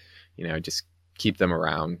bag, just keep them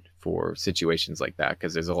around for situations like that.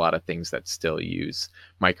 Cause there's a lot of things that still use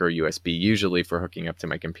micro USB, usually for hooking up to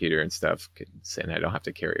my computer and stuff. And I don't have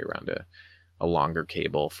to carry around a longer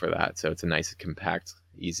cable for that. So it's a nice, compact,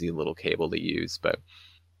 easy little cable to use. But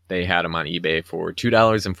they had them on eBay for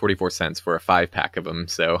 $2.44 for a 5-pack of them.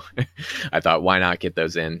 So I thought, why not get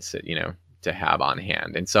those in, so, to have on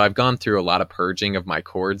hand. And so I've gone through a lot of purging of my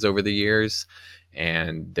cords over the years,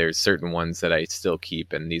 and there's certain ones that I still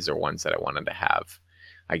keep, and these are ones that I wanted to have,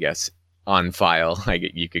 I guess, on file,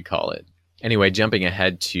 you could call it. Anyway, jumping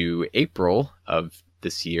ahead to April of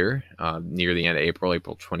this year, near the end of April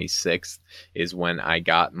 26th, is when I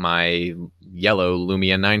got my yellow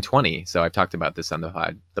Lumia 920. So I've talked about this on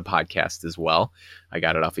the podcast as well. I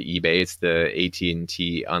got it off of eBay. It's the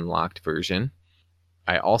AT&T unlocked version.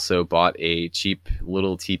 I also bought a cheap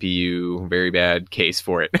little TPU, very bad case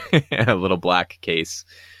for it, a little black case,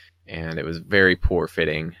 and it was very poor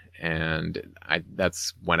fitting. And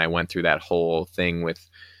that's when I went through that whole thing with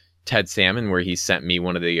Ted Salmon, where he sent me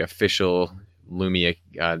one of the official Lumia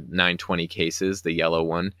 920 cases, the yellow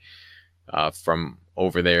one, from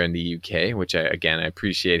over there in the UK, which I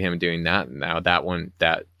appreciate him doing that. Now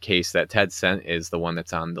that case that Ted sent is the one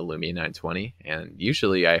that's on the Lumia 920. And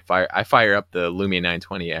usually I fire up the Lumia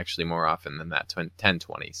 920 actually more often than that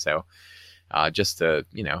 1020. So just to,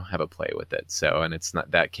 have a play with it. So, and it's not,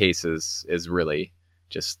 that case is really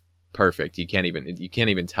just perfect. You can't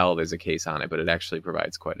even tell there's a case on it, but it actually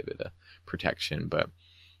provides quite a bit of protection. But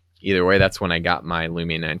either way, that's when I got my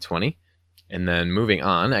Lumia 920. And then moving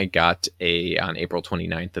on, I got on April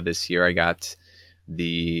 29th of this year, I got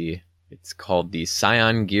it's called the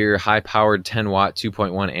Scion Gear high-powered 10-watt,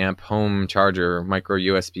 2.1 amp home charger, micro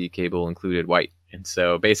USB cable included, white. And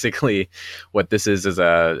so basically what this is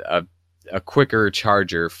a quicker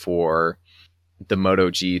charger for the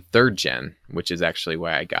Moto G 3rd gen, which is actually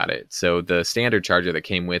why I got it. So the standard charger that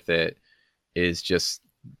came with it is just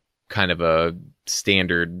kind of a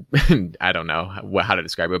standard, I don't know how to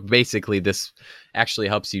describe it, but basically this actually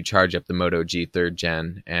helps you charge up the Moto G 3rd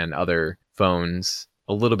gen and other phones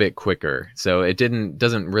a little bit quicker. So it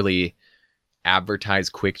doesn't really advertise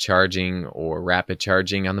quick charging or rapid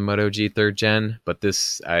charging on the Moto G 3rd gen, but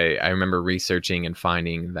this I remember researching and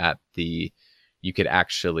finding that you could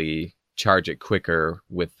actually charge it quicker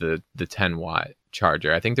with the 10-watt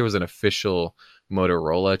charger. I think there was an official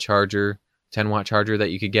Motorola charger, 10-watt charger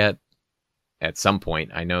that you could get at some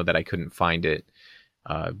point. I know that I couldn't find it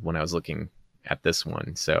when I was looking at this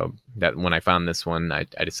one. So that when I found this one, I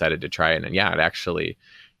decided to try it. And yeah, it actually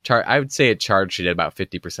I would say it charged it about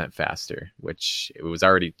 50% faster, which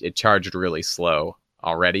it charged really slow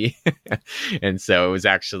already. And so it was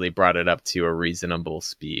actually brought it up to a reasonable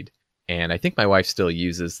speed. And I think my wife still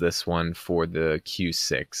uses this one for the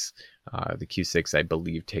Q6. The Q6, I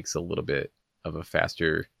believe, takes a little bit of a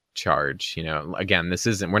faster charge. Again,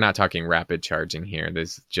 we're not talking rapid charging here.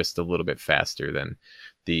 This is just a little bit faster than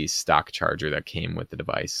the stock charger that came with the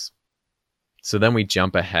device. So then we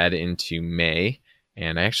jump ahead into May,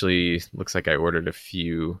 and looks like I ordered a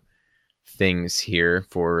few things here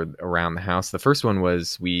for around the house. The first one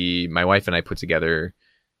was my wife and I put together,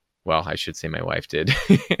 well, I should say my wife did.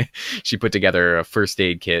 She put together a first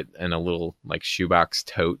aid kit and a little like shoebox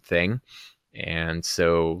tote thing. And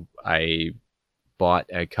so I bought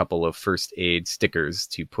a couple of first aid stickers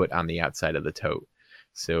to put on the outside of the tote.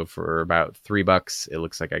 So for about $3, it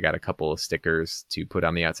looks like I got a couple of stickers to put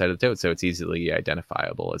on the outside of the tote. So it's easily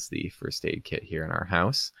identifiable as the first aid kit here in our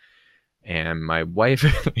house. And my wife,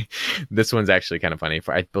 this one's actually kind of funny.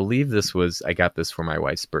 I believe I got this for my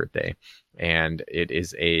wife's birthday. And it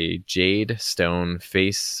is a Jade Stone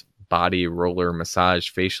face body roller massage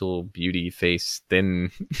facial beauty face thin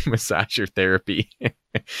massager therapy.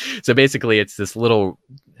 So basically it's this little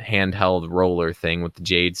handheld roller thing with the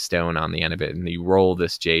jade stone on the end of it, and you roll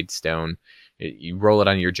this jade stone, you roll it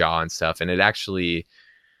on your jaw and stuff, and it actually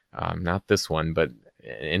not this one, but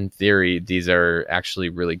in theory these are actually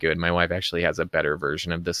really good. My wife actually has a better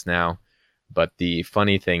version of this now, but the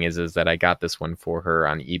funny thing is that I got this one for her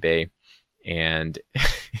on eBay, and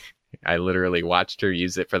I literally watched her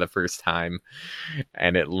use it for the first time,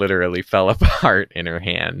 and it literally fell apart in her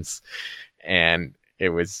hands. And we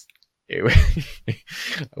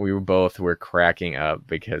were cracking up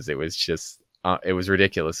because it was just it was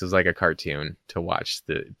ridiculous. It was like a cartoon to watch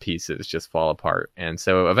the pieces just fall apart. And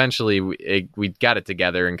so eventually we got it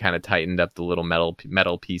together and kind of tightened up the little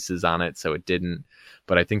metal pieces on it so it didn't.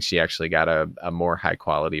 But I think she actually got a more high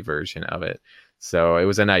quality version of it. So it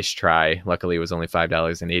was a nice try. Luckily, it was only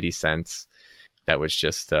 $5.80. That was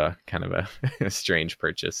just kind of a strange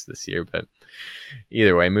purchase this year. But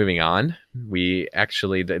either way, moving on, we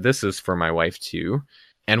actually, this is for my wife too.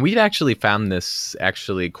 And we've actually found this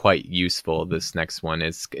actually quite useful. This next one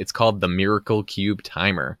it's called the Miracle Cube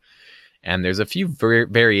Timer. And there's a few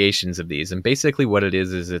variations of these. And basically what it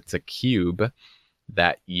is it's a cube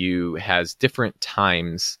that has different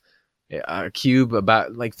times. A cube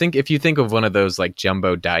about if you think of one of those like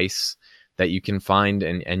jumbo dice that you can find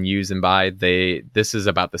and use and buy, this is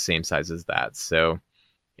about the same size as that. So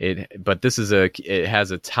but it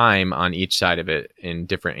has a time on each side of it in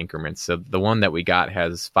different increments. So the one that we got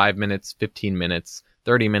has 5 minutes, 15 minutes,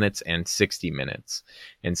 30 minutes, and 60 minutes.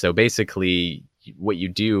 And so basically what you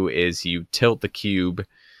do is you tilt the cube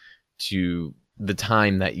to the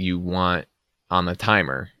time that you want on the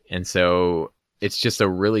timer. And so it's just a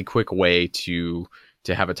really quick way to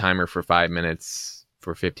have a timer for 5 minutes,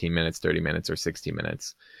 for 15 minutes, 30 minutes, or 60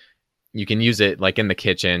 minutes. You can use it like in the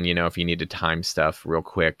kitchen, if you need to time stuff real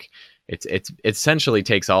quick. It essentially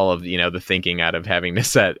takes all of, the thinking out of having to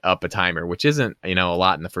set up a timer, which isn't, a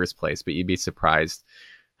lot in the first place, but you'd be surprised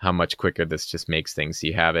how much quicker this just makes things. So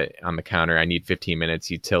you have it on the counter. I need 15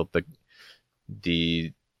 minutes. You tilt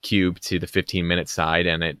the cube to the 15-minute side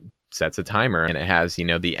and it sets a timer, and it has,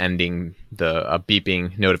 the ending, a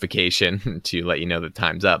beeping notification to let you know the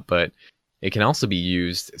time's up. But it can also be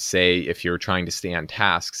used, say, if you're trying to stay on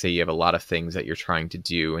task, say you have a lot of things that you're trying to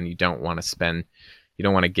do and you don't want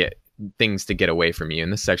to get things to get away from you.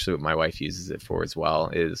 And this is actually what my wife uses it for as well,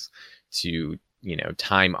 is to,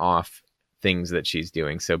 time off things that she's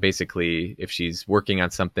doing. So basically, if she's working on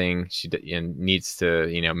something, she needs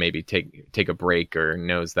to, maybe take a break, or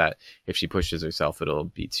knows that if she pushes herself, it'll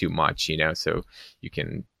be too much, so you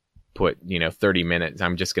can put 30 minutes.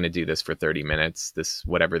 I'm just going to do this for 30 minutes, this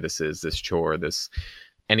whatever this is, this chore, this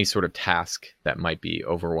any sort of task that might be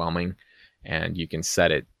overwhelming, and you can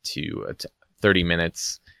set it to 30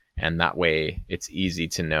 minutes, and that way it's easy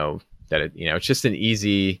to know that it's just an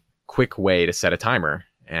easy, quick way to set a timer,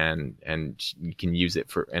 and you can use it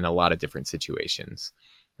in a lot of different situations.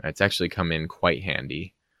 It's actually come in quite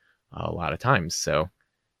handy a lot of times. So,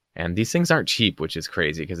 and these things aren't cheap, which is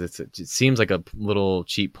crazy, because it seems like a little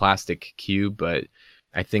cheap plastic cube, but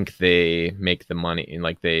I think they make the money,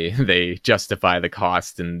 like they justify the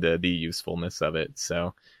cost and the usefulness of it.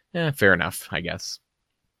 So, fair enough, I guess.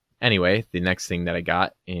 Anyway, the next thing that I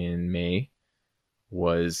got in May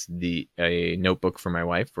was a notebook for my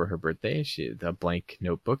wife for her birthday. The blank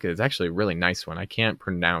notebook. It's actually a really nice one. I can't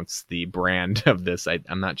pronounce the brand of this.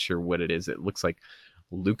 I'm not sure what it is. It looks like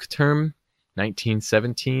Leuchtturm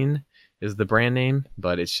 1917 is the brand name,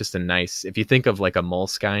 but it's just a nice, if you think of like a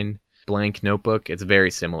Moleskine blank notebook, it's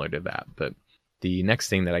very similar to that. But the next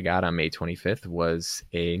thing that I got on May 25th was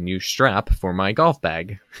a new strap for my golf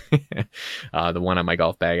bag. The one on my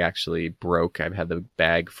golf bag actually broke. I've had the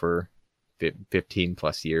bag for 15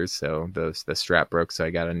 plus years, so the strap broke, so I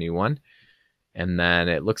got a new one. And then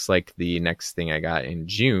it looks like the next thing I got in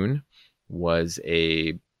June was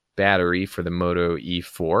a battery for the Moto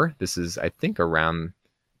E4. This is, I think, around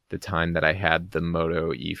the time that I had the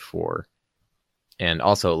Moto E4. And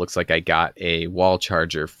also it looks like I got a wall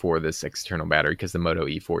charger for this external battery, because the Moto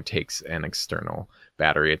E4 takes an external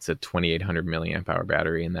battery. It's a 2800 milliamp hour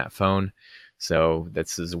battery in that phone. So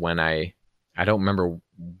this is when I don't remember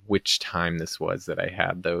which time this was that I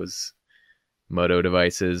had those Moto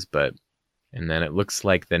devices, and then it looks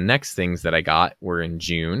like the next things that I got were in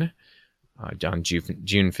June. On June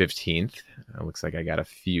 15th, it looks like I got a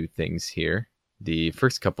few things here. The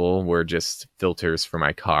first couple were just filters for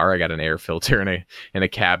my car. I got an air filter and a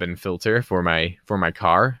cabin filter for my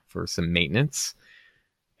car for some maintenance.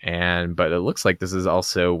 But it looks like this is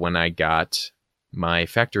also when I got my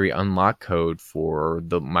factory unlock code for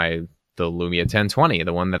the Lumia 1020,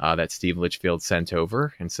 the one that Steve Litchfield sent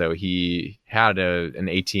over. And so he had an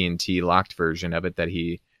AT&T locked version of it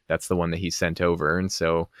that's the one that he sent over. And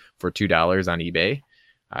so for $2 on eBay,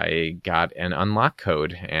 I got an unlock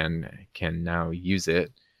code and can now use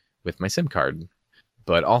it with my SIM card.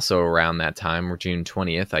 But also around that time, June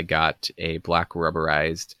 20th, I got a black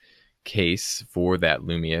rubberized case for that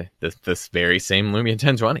Lumia, this very same Lumia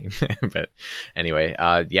 1020. But anyway,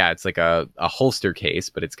 it's like a holster case,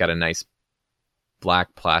 but it's got a nice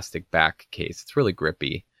black plastic back case. It's really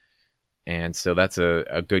grippy. And so that's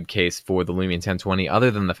a good case for the Lumion 1020,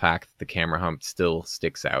 other than the fact that the camera hump still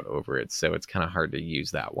sticks out over it. So it's kind of hard to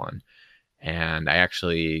use that one. And I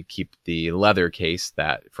actually keep the leather case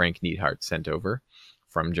that Frank Neidhart sent over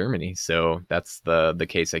from Germany. So that's the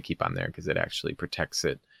case I keep on there because it actually protects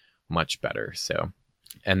it much better. So,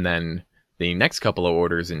 and then the next couple of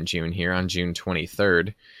orders in June here, on June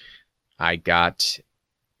 23rd, I got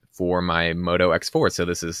for my Moto X4. So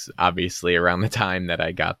this is obviously around the time that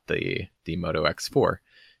I got the Moto X4.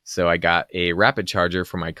 So I got a rapid charger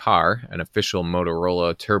for my car, an official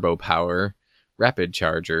Motorola Turbo Power rapid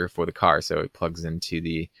charger for the car. So it plugs into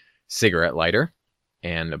the cigarette lighter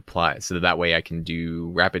and apply, so that way I can do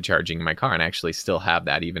rapid charging in my car. And I actually still have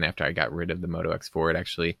that even after I got rid of the Moto X4. It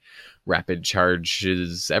actually rapid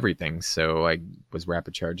charges everything. So I was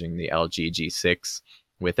rapid charging the LG G6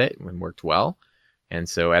 with it and worked well. And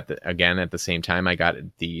so at the same time, I got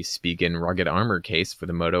the Spigen rugged armor case for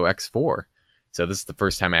the Moto X4. So this is the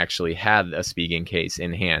first time I actually had a Spigen case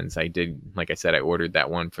in hands. I did, like I said, I ordered that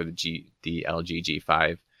one for the LG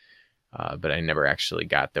G5, but I never actually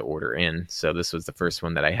got the order in. So this was the first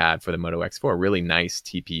one that I had for the Moto X4. Really nice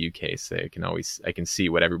TPU case. I can see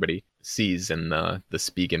what everybody sees in the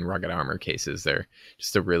Spigen rugged armor cases. They're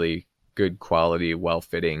just a really good quality,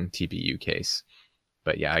 well-fitting TPU case.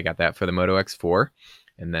 But yeah, I got that for the Moto X4.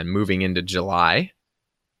 And then moving into July,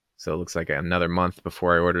 so it looks like another month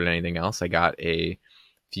before I ordered anything else, I got a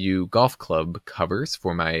few golf club covers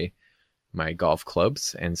for my golf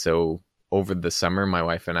clubs. And so over the summer, my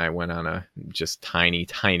wife and I went on a just tiny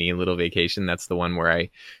little vacation. That's the one where I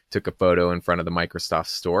took a photo in front of the Microsoft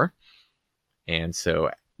store. And so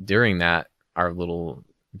during that, our little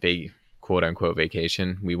quote unquote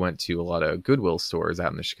vacation, we went to a lot of Goodwill stores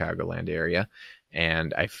out in the Chicagoland area.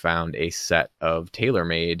 And I found a set of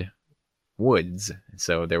TaylorMade woods.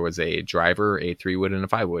 So there was a driver, a 3-wood, and a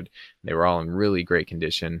 5-wood. They were all in really great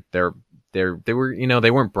condition. They were, they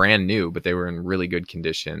weren't brand new, but they were in really good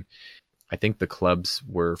condition. I think the clubs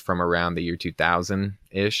were from around the year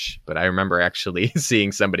 2000-ish, but I remember actually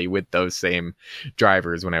seeing somebody with those same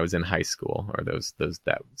drivers when I was in high school, or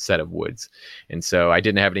that set of woods. And so I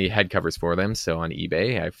didn't have any head covers for them. So on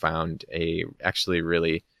eBay, I found a actually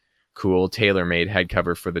really cool TaylorMade head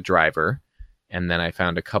cover for the driver. And then I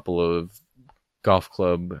found a couple of golf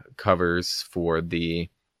club covers for the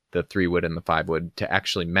 3-wood and the 5-wood to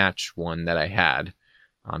actually match one that I had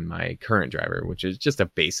on my current driver, which is just a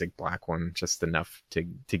basic black one, just enough to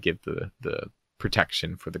give the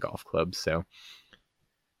protection for the golf club. So,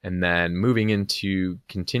 and then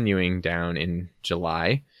continuing down in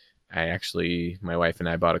July, my wife and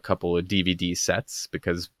I bought a couple of DVD sets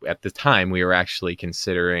because at the time we were actually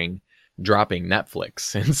considering dropping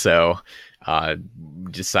Netflix. And so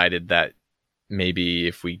decided that maybe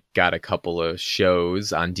if we got a couple of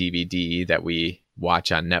shows on DVD that we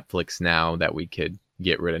watch on Netflix now, that we could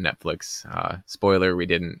get rid of Netflix. Spoiler, we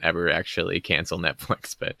didn't ever actually cancel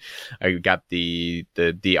Netflix, but I got the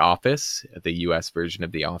Office, the US version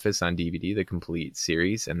of The Office on DVD, the complete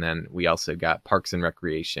series. And then we also got Parks and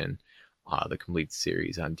Recreation, the complete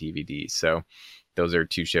series on DVD. So those are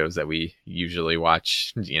two shows that we usually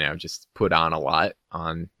watch, just put on a lot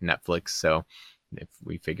on Netflix. So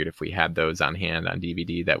if we had those on hand on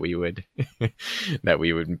DVD, that we would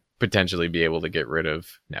potentially be able to get rid of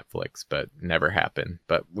Netflix, but never happened.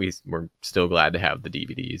 But we're still glad to have the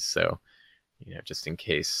DVDs. So, just in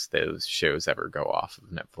case those shows ever go off of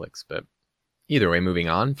Netflix. But either way, moving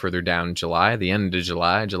on further down July, the end of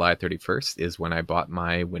July 31st is when I bought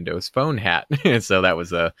my Windows Phone hat. So that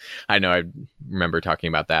was I know I remember talking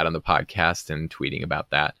about that on the podcast and tweeting about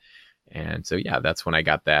that. And so, yeah, that's when I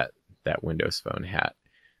got that Windows Phone hat.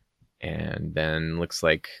 And then looks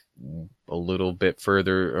like a little bit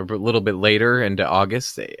later into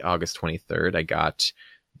August 23rd, I got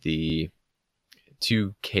the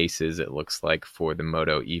 2 cases, it looks like, for the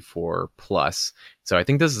Moto E4 Plus. So I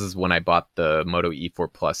think this is when I bought the Moto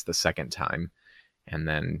E4 Plus the second time, and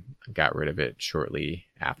then got rid of it shortly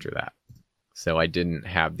after that. So I didn't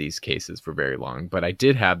have these cases for very long, but I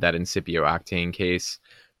did have that Incipio Octane case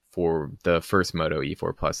for the first Moto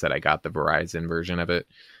E4 Plus that I got, the Verizon version of it.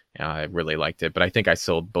 I really liked it, but I think I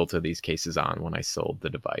sold both of these cases on when I sold the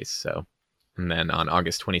device. So, and then on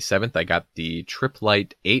August 27th, I got the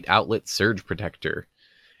Triplite 8-outlet surge protector.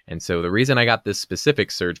 And so the reason I got this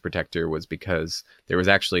specific surge protector was because there was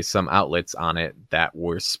actually some outlets on it that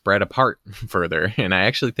were spread apart further. And I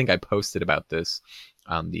actually think I posted about this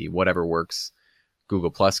on the Whatever Works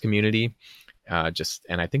Google Plus community.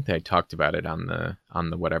 And I think that I talked about it on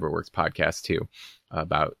the Whatever Works podcast too,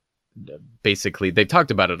 about basically they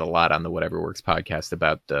talked about it a lot on the Whatever Works podcast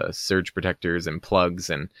about the surge protectors and plugs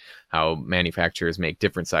and how manufacturers make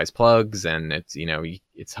different size plugs, and it's, you know,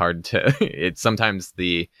 it's hard to it's sometimes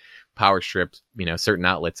the power strip, you know, certain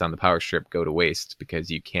outlets on the power strip go to waste because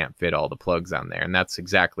you can't fit all the plugs on there. And that's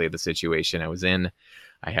exactly the situation I was in.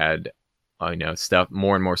 I had, you know,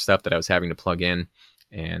 more and more stuff that I was having to plug in,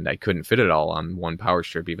 and I couldn't fit it all on one power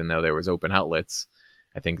strip, even though there was open outlets.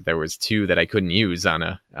 I think there was 2 that I couldn't use on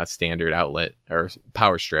a standard outlet or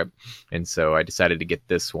power strip. And so I decided to get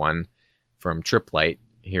this one from Tripp Lite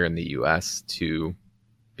here in the US to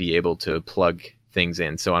be able to plug things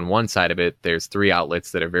in. So on one side of it, there's 3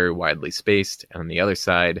 outlets that are very widely spaced. And on the other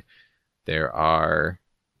side, there are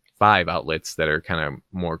 5 outlets that are kind of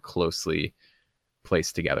more closely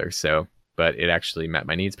placed together. So, but it actually met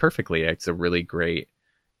my needs perfectly. It's a really great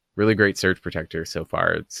surge protector so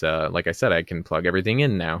far. It's like I said, I can plug everything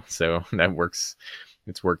in now, so that works.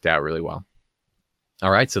 It's worked out really well.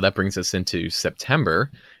 All right, so that brings us into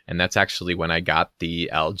September, and that's actually when I got the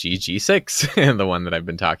LG G6, the one that I've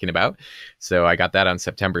been talking about. So I got that on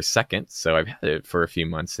September 2nd, so I've had it for a few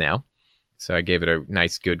months now. So I gave it a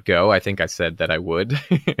nice good go. I think I said that I would.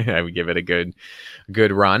 I would give it a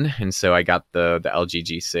good run, and so I got the LG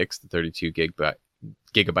G6, the 32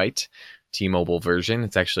 gigabyte T-Mobile version.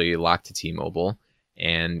 It's actually locked to T-Mobile,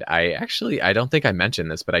 and I don't think I mentioned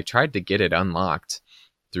this, but I tried to get it unlocked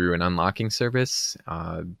through an unlocking service,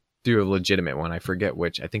 through a legitimate one. I forget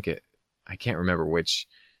which. I can't remember which,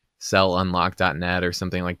 sellunlock.net or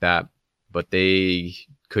something like that, but they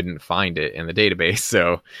couldn't find it in the database,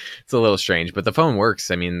 so it's a little strange. But the phone works.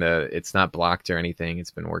 I mean, it's not blocked or anything.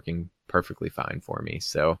 It's been working perfectly fine for me.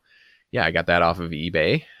 So yeah, I got that off of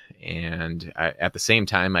eBay. And at the same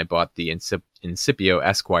time, I bought the Incipio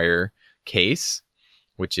Esquire case,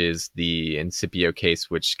 which is the Incipio case,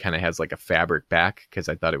 which kind of has like a fabric back, because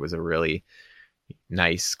I thought it was a really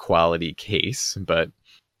nice quality case.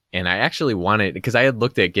 And I actually wanted, because I had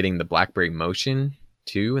looked at getting the BlackBerry Motion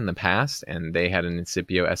 2 in the past, and they had an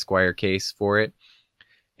Incipio Esquire case for it.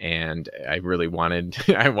 And I really wanted,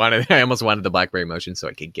 I almost wanted the BlackBerry Motion so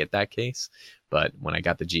I could get that case. But when I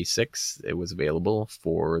got the G6, it was available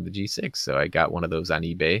for the G6. So I got one of those on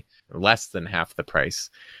eBay, less than half the price,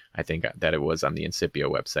 I think, that it was on the Incipio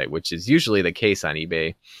website, which is usually the case on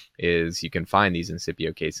eBay. Is you can find these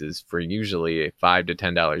Incipio cases for usually $5 to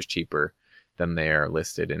 $10 cheaper than they are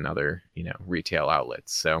listed in other, you know, retail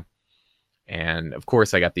outlets. So, and of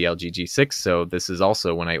course I got the LG G6. So this is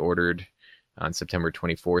also when I ordered on September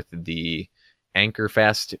 24th, the Anker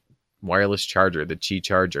Fast wireless charger, the Qi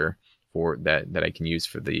charger, for that I can use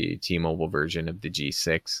for the T-Mobile version of the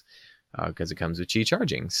G6, because it comes with Qi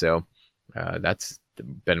charging. So that's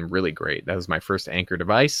been really great. That was my first Anker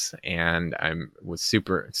device, and was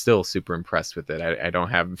still super impressed with it. I don't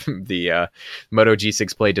have the Moto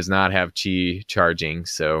G6 Play does not have Qi charging,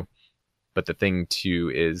 so. But the thing too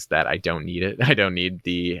is that I don't need it. I don't need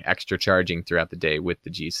the extra charging throughout the day with the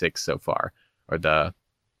G6 so far, or the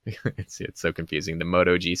it's so confusing. The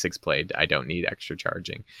Moto G6 Play, I don't need extra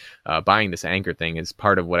charging. Buying this Anker thing is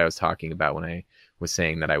part of what I was talking about when I was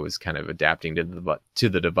saying that I was kind of adapting to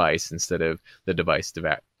the device instead of the device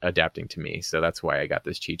adapting to me. So that's why I got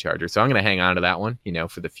this Qi charger. So I'm going to hang on to that one, you know,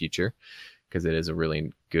 for the future, because it is a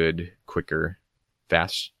really good, quicker,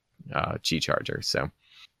 fast Qi charger. So.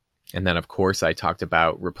 And then, of course, I talked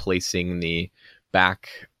about replacing the back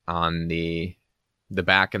on the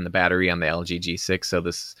back and the battery on the LG G6. So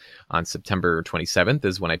this on September 27th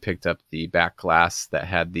is when I picked up the back glass that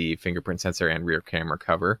had the fingerprint sensor and rear camera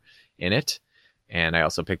cover in it. And I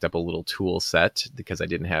also picked up a little tool set because I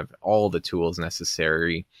didn't have all the tools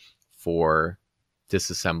necessary for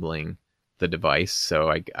disassembling the device. So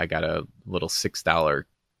I got a little $6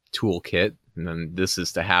 toolkit. And then this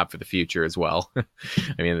is to have for the future as well.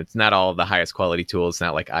 I mean, it's not all the highest quality tools. It's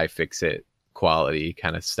not like iFixit quality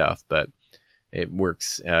kind of stuff, but it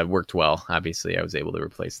worked well. Obviously, I was able to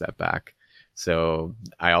replace that back. So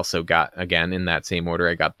I also got, again, in that same order,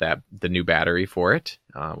 I got the new battery for it,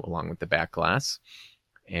 along with the back glass.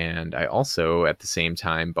 And I also, at the same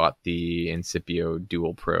time, bought the Incipio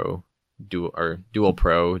dual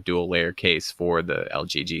layer case for the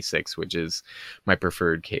LG G6, which is my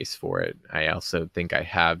preferred case for it. I also think I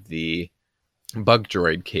have the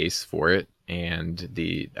Bugdroid case for it, and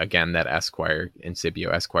that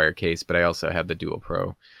Incipio Esquire case, but I also have the Dual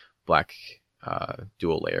Pro black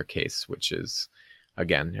dual layer case, which is,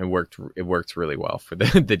 again, it worked really well for the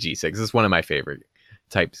G6. It's one of my favorite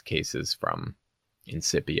types cases from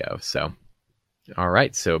Incipio. So all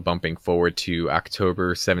right, so bumping forward to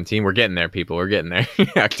October 17. We're getting there, people. We're getting there.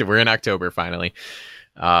 We're in October finally.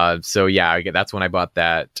 So yeah, that's when I bought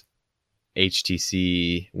that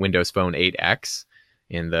HTC Windows Phone 8X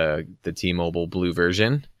in the T-Mobile blue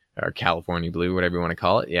version, or California blue, whatever you want to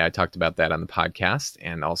call it. Yeah, I talked about that on the podcast,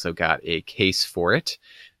 and also got a case for it,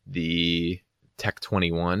 the Tech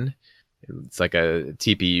 21. It's like a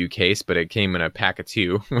TPU case, but it came in a pack of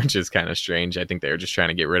 2, which is kind of strange. I think they were just trying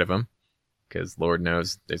to get rid of them, because Lord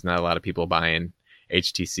knows there's not a lot of people buying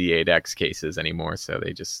HTC 8X cases anymore. So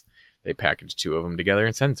they packaged 2 of them together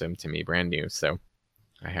and sent them to me brand new. So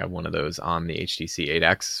I have one of those on the HTC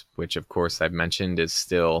 8X, which of course I've mentioned is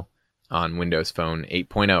still on Windows Phone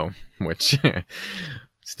 8.0, which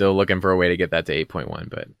still looking for a way to get that to 8.1.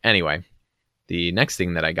 But anyway, the next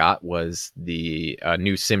thing that I got was the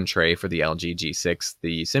new SIM tray for the LG G6.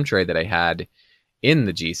 The SIM tray that I had in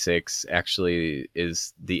the G6 actually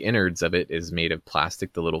is, the innards of it is made of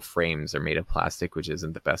plastic. The little frames are made of plastic, which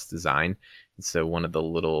isn't the best design. And so one of the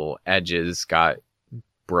little edges got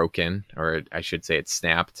broken, or I should say it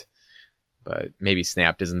snapped, but maybe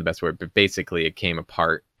snapped isn't the best word, but basically it came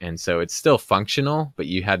apart. And so it's still functional, but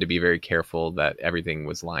you had to be very careful that everything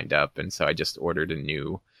was lined up. And so I just ordered a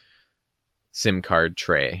new SIM card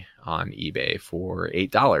tray on eBay for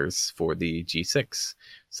 $8 for the G6.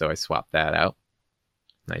 So I swapped that out.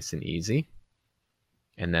 Nice and easy.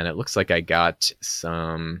 And then it looks like I got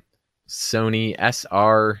some Sony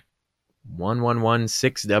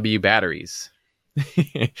SR1116W batteries.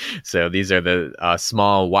 So these are the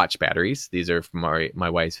small watch batteries. These are from my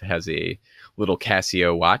wife has a little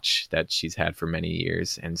Casio watch that she's had for many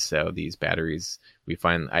years. And so these batteries,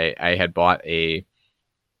 I had bought a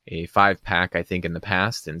 5-pack, I think, in the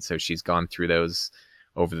past. And so she's gone through those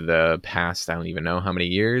over the past, I don't even know how many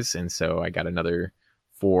years. And so I got another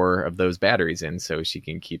 4 of those batteries in so she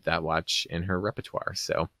can keep that watch in her repertoire.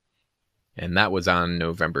 So, and that was on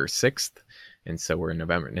November 6th. And so we're in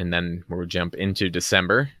November, and then we'll jump into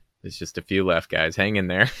December. There's just a few left, guys. Hang in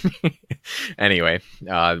there. Anyway,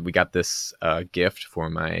 we got this gift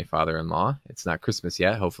for my father-in-law. It's not Christmas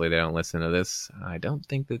yet. Hopefully they don't listen to this. I don't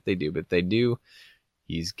think that they do, but they do.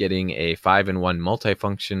 He's getting a 5-in-1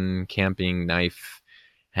 multifunction camping knife,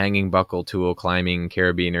 hanging buckle tool, climbing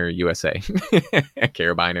carabiner USA.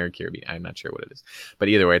 Carabiner. I'm not sure what it is. But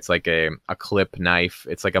either way, it's like a clip knife.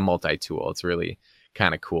 It's like a multi-tool. It's really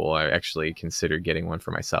kind of cool. I actually considered getting one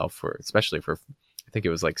for myself, especially for, I think it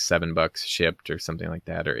was like $7 shipped or something like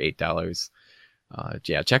that, or $8.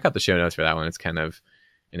 Yeah, check out the show notes for that one. It's kind of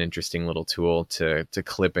an interesting little tool to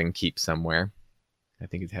clip and keep somewhere. I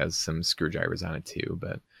think it has some screwdrivers on it too.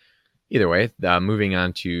 But either way, moving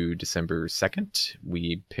on to December 2nd,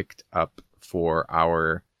 we picked up for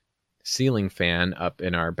our ceiling fan up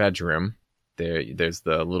in our bedroom. There's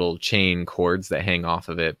the little chain cords that hang off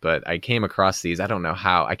of it, but I came across these. I don't know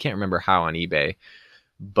how. I can't remember how on eBay,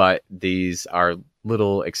 but these are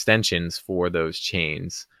little extensions for those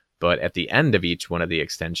chains. But at the end of each one of the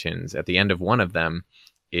extensions, at the end of one of them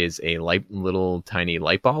is a little tiny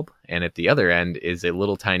light bulb, and at the other end is a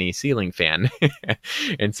little tiny ceiling fan.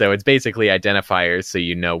 And so it's basically identifiers, so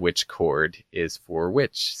you know which cord is for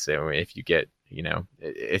which. So if you get,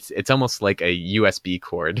 it's almost like a USB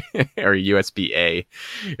cord or USB A.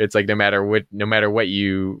 It's like no matter which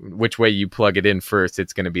way you plug it in first,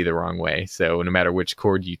 it's going to be the wrong way. So no matter which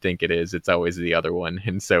cord you think it is, it's always the other one.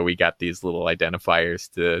 And so we got these little identifiers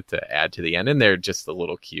to add to the end, and they're just a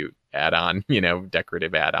little cute add-on,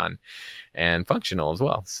 decorative add-on, and functional as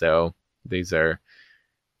well. So these are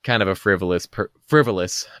kind of a frivolous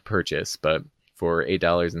purchase, but for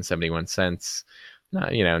 $8.71.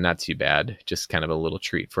 Not too bad. Just kind of a little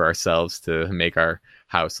treat for ourselves to make our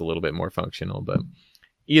house a little bit more functional. But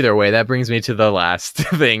either way, that brings me to the last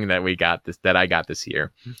thing that I got this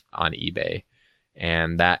year on eBay,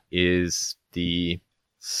 and that is the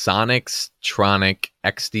Sonicstronic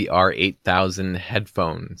XDR 8000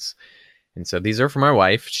 headphones. And so these are for my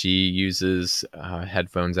wife. She uses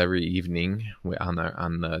headphones every evening on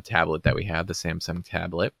the tablet that we have, the Samsung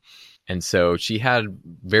tablet. And so she had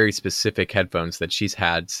very specific headphones that she's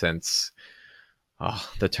had since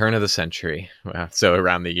the turn of the century. So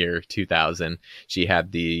around the year 2000, she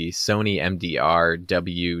had the Sony MDR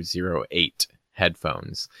W08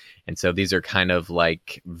 headphones. And so these are kind of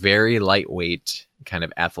like very lightweight, kind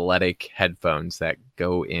of athletic headphones that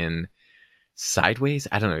go in sideways.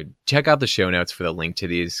 I don't know. Check out the show notes for the link to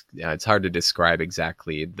these. It's hard to describe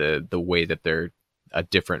exactly the way that they're a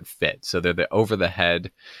different fit. So they're the over the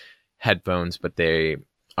head headphones, but they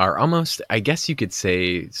are almost, I guess you could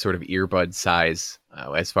say, sort of earbud size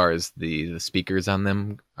as far as the speakers on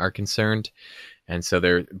them are concerned. And so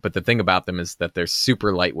but the thing about them is that they're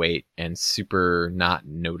super lightweight and super not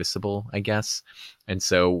noticeable, I guess. And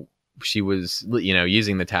so she was,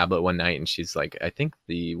 using the tablet one night, and she's like, I think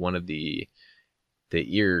one of the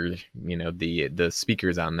ear, the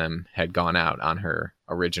speakers on them had gone out on her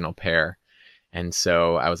original pair. And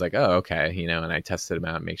so I was like, oh, okay, and I tested them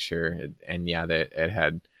out and make sure, and yeah,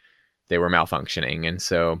 that they were malfunctioning. And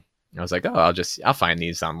so I was like, oh, I'll find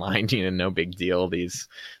these online, no big deal. These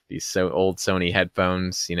so old Sony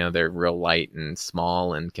headphones, they're real light and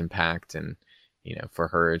small and compact, and for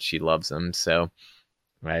her, she loves them. So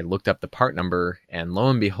I looked up the part number, and lo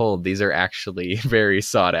and behold, these are actually very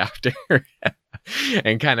sought after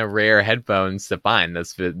and kind of rare headphones to find.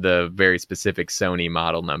 The very specific Sony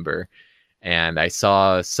model number. And I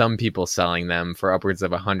saw some people selling them for upwards of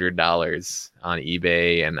 $100 on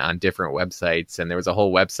eBay and on different websites. And there was a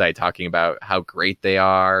whole website talking about how great they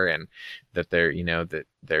are, and that they're, that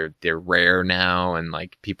they're rare now, and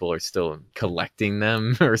like people are still collecting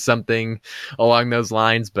them or something along those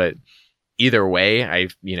lines. But either way, I,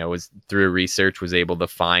 was through research, was able to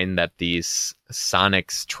find that these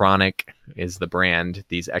Sonix Tronic is the brand.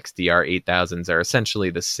 These XDR 8000s are essentially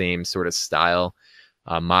the same sort of style.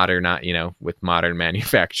 Modern, with modern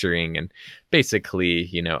manufacturing, and basically,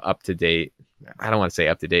 up to date. I don't want to say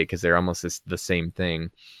up to date because they're almost the same thing,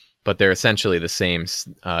 but they're essentially the same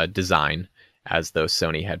design as those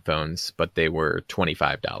Sony headphones, but they were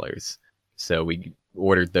 $25. So we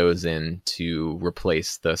ordered those in to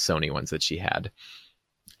replace the Sony ones that she had,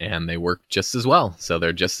 and they work just as well. So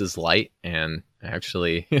they're just as light, and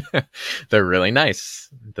actually they're really nice.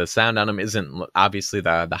 The sound on them isn't obviously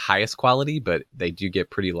the highest quality, but they do get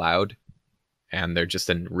pretty loud, and they're just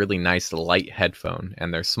a really nice light headphone,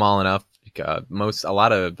 and they're small enough. A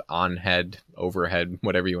lot of on-head, overhead,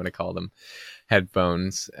 whatever you want to call them,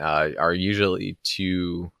 headphones are usually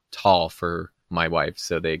too tall for my wife,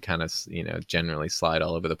 so they kind of generally slide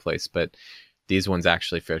all over the place. But these ones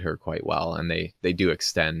actually fit her quite well, and they do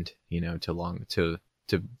extend to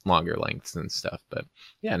longer lengths and stuff. But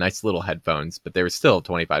yeah, nice little headphones, but they were still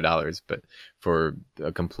 $25, but for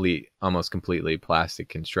a almost completely plastic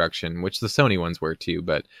construction, which the Sony ones were too.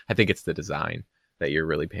 But I think it's the design that you're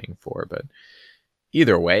really paying for. But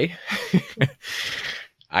either way,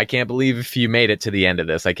 I can't believe if you made it to the end of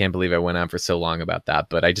this. I can't believe I went on for so long about that,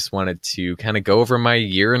 but I just wanted to kind of go over my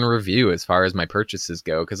year in review as far as my purchases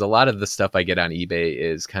go, because a lot of the stuff I get on eBay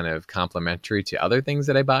is kind of complementary to other things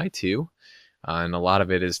that I buy too. And a lot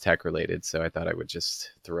of it is tech related. So I thought I would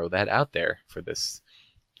just throw that out there for this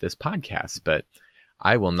podcast, but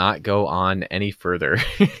I will not go on any further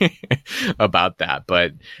about that.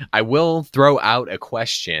 But I will throw out a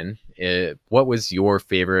question. What was your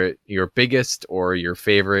biggest or your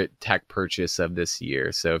favorite tech purchase of this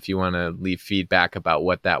year? So if you want to leave feedback about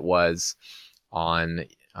what that was on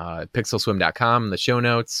pixelswim.com, the show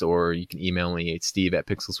notes, or you can email me at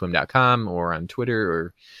steve@pixelswim.com, or on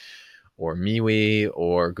Twitter or MeWe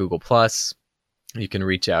or Google+. You can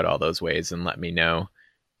reach out all those ways and let me know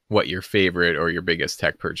what your favorite or your biggest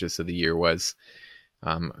tech purchase of the year was.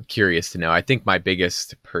 I'm curious to know. I think my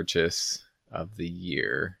biggest purchase of the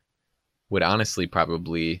year would honestly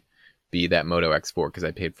probably be that Moto X4, because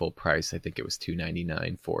I paid full price. I think it was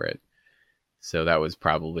 $299 for it. So that was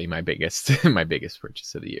probably my biggest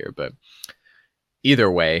purchase of the year. But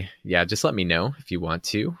either way, yeah, just let me know if you want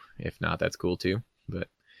to. If not, that's cool too. But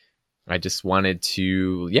I just wanted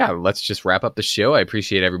to, let's just wrap up the show. I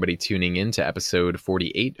appreciate everybody tuning in to episode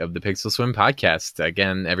 48 of the Pixel Swim podcast.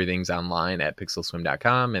 Again, everything's online at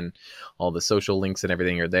pixelswim.com, and all the social links and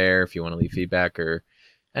everything are there if you want to leave feedback or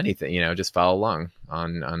anything, just follow along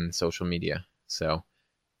on social media. So,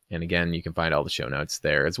 and again, you can find all the show notes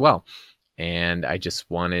there as well. And I just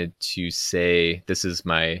wanted to say, this is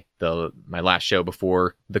my last show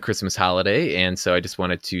before the Christmas holiday, and so I just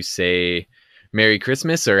wanted to say Merry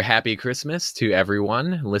Christmas or Happy Christmas to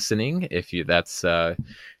everyone listening. If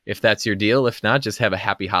that's your deal. If not, just have a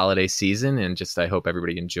happy holiday season, and just I hope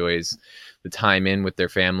everybody enjoys the time in with their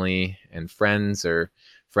family and friends, or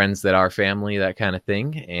friends that are family, that kind of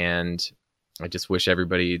thing. And I just wish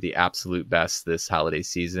everybody the absolute best this holiday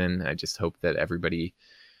season. I just hope that everybody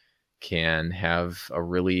can have a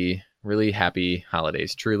really, really happy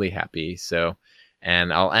holidays, truly happy. So,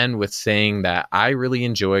 and I'll end with saying that I really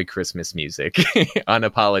enjoy Christmas music.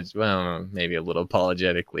 Well, maybe a little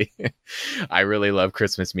apologetically. I really love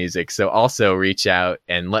Christmas music. So also reach out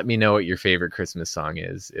and let me know what your favorite Christmas song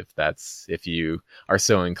is, if you are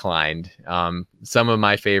so inclined. Some of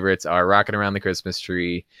my favorites are Rockin' Around the Christmas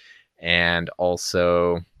Tree, and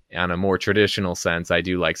also on a more traditional sense, I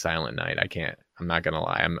do like Silent Night. I'm not going to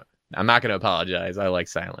lie. I'm not going to apologize. I like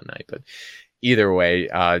Silent Night, but either way,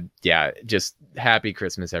 just happy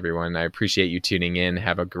Christmas, everyone. I appreciate you tuning in.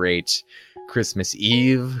 Have a great Christmas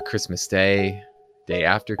Eve, Christmas Day, day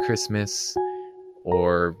after Christmas,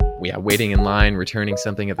 or waiting in line, returning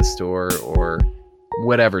something at the store, or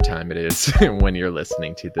whatever time it is when you're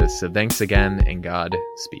listening to this. So thanks again, and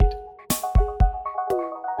Godspeed.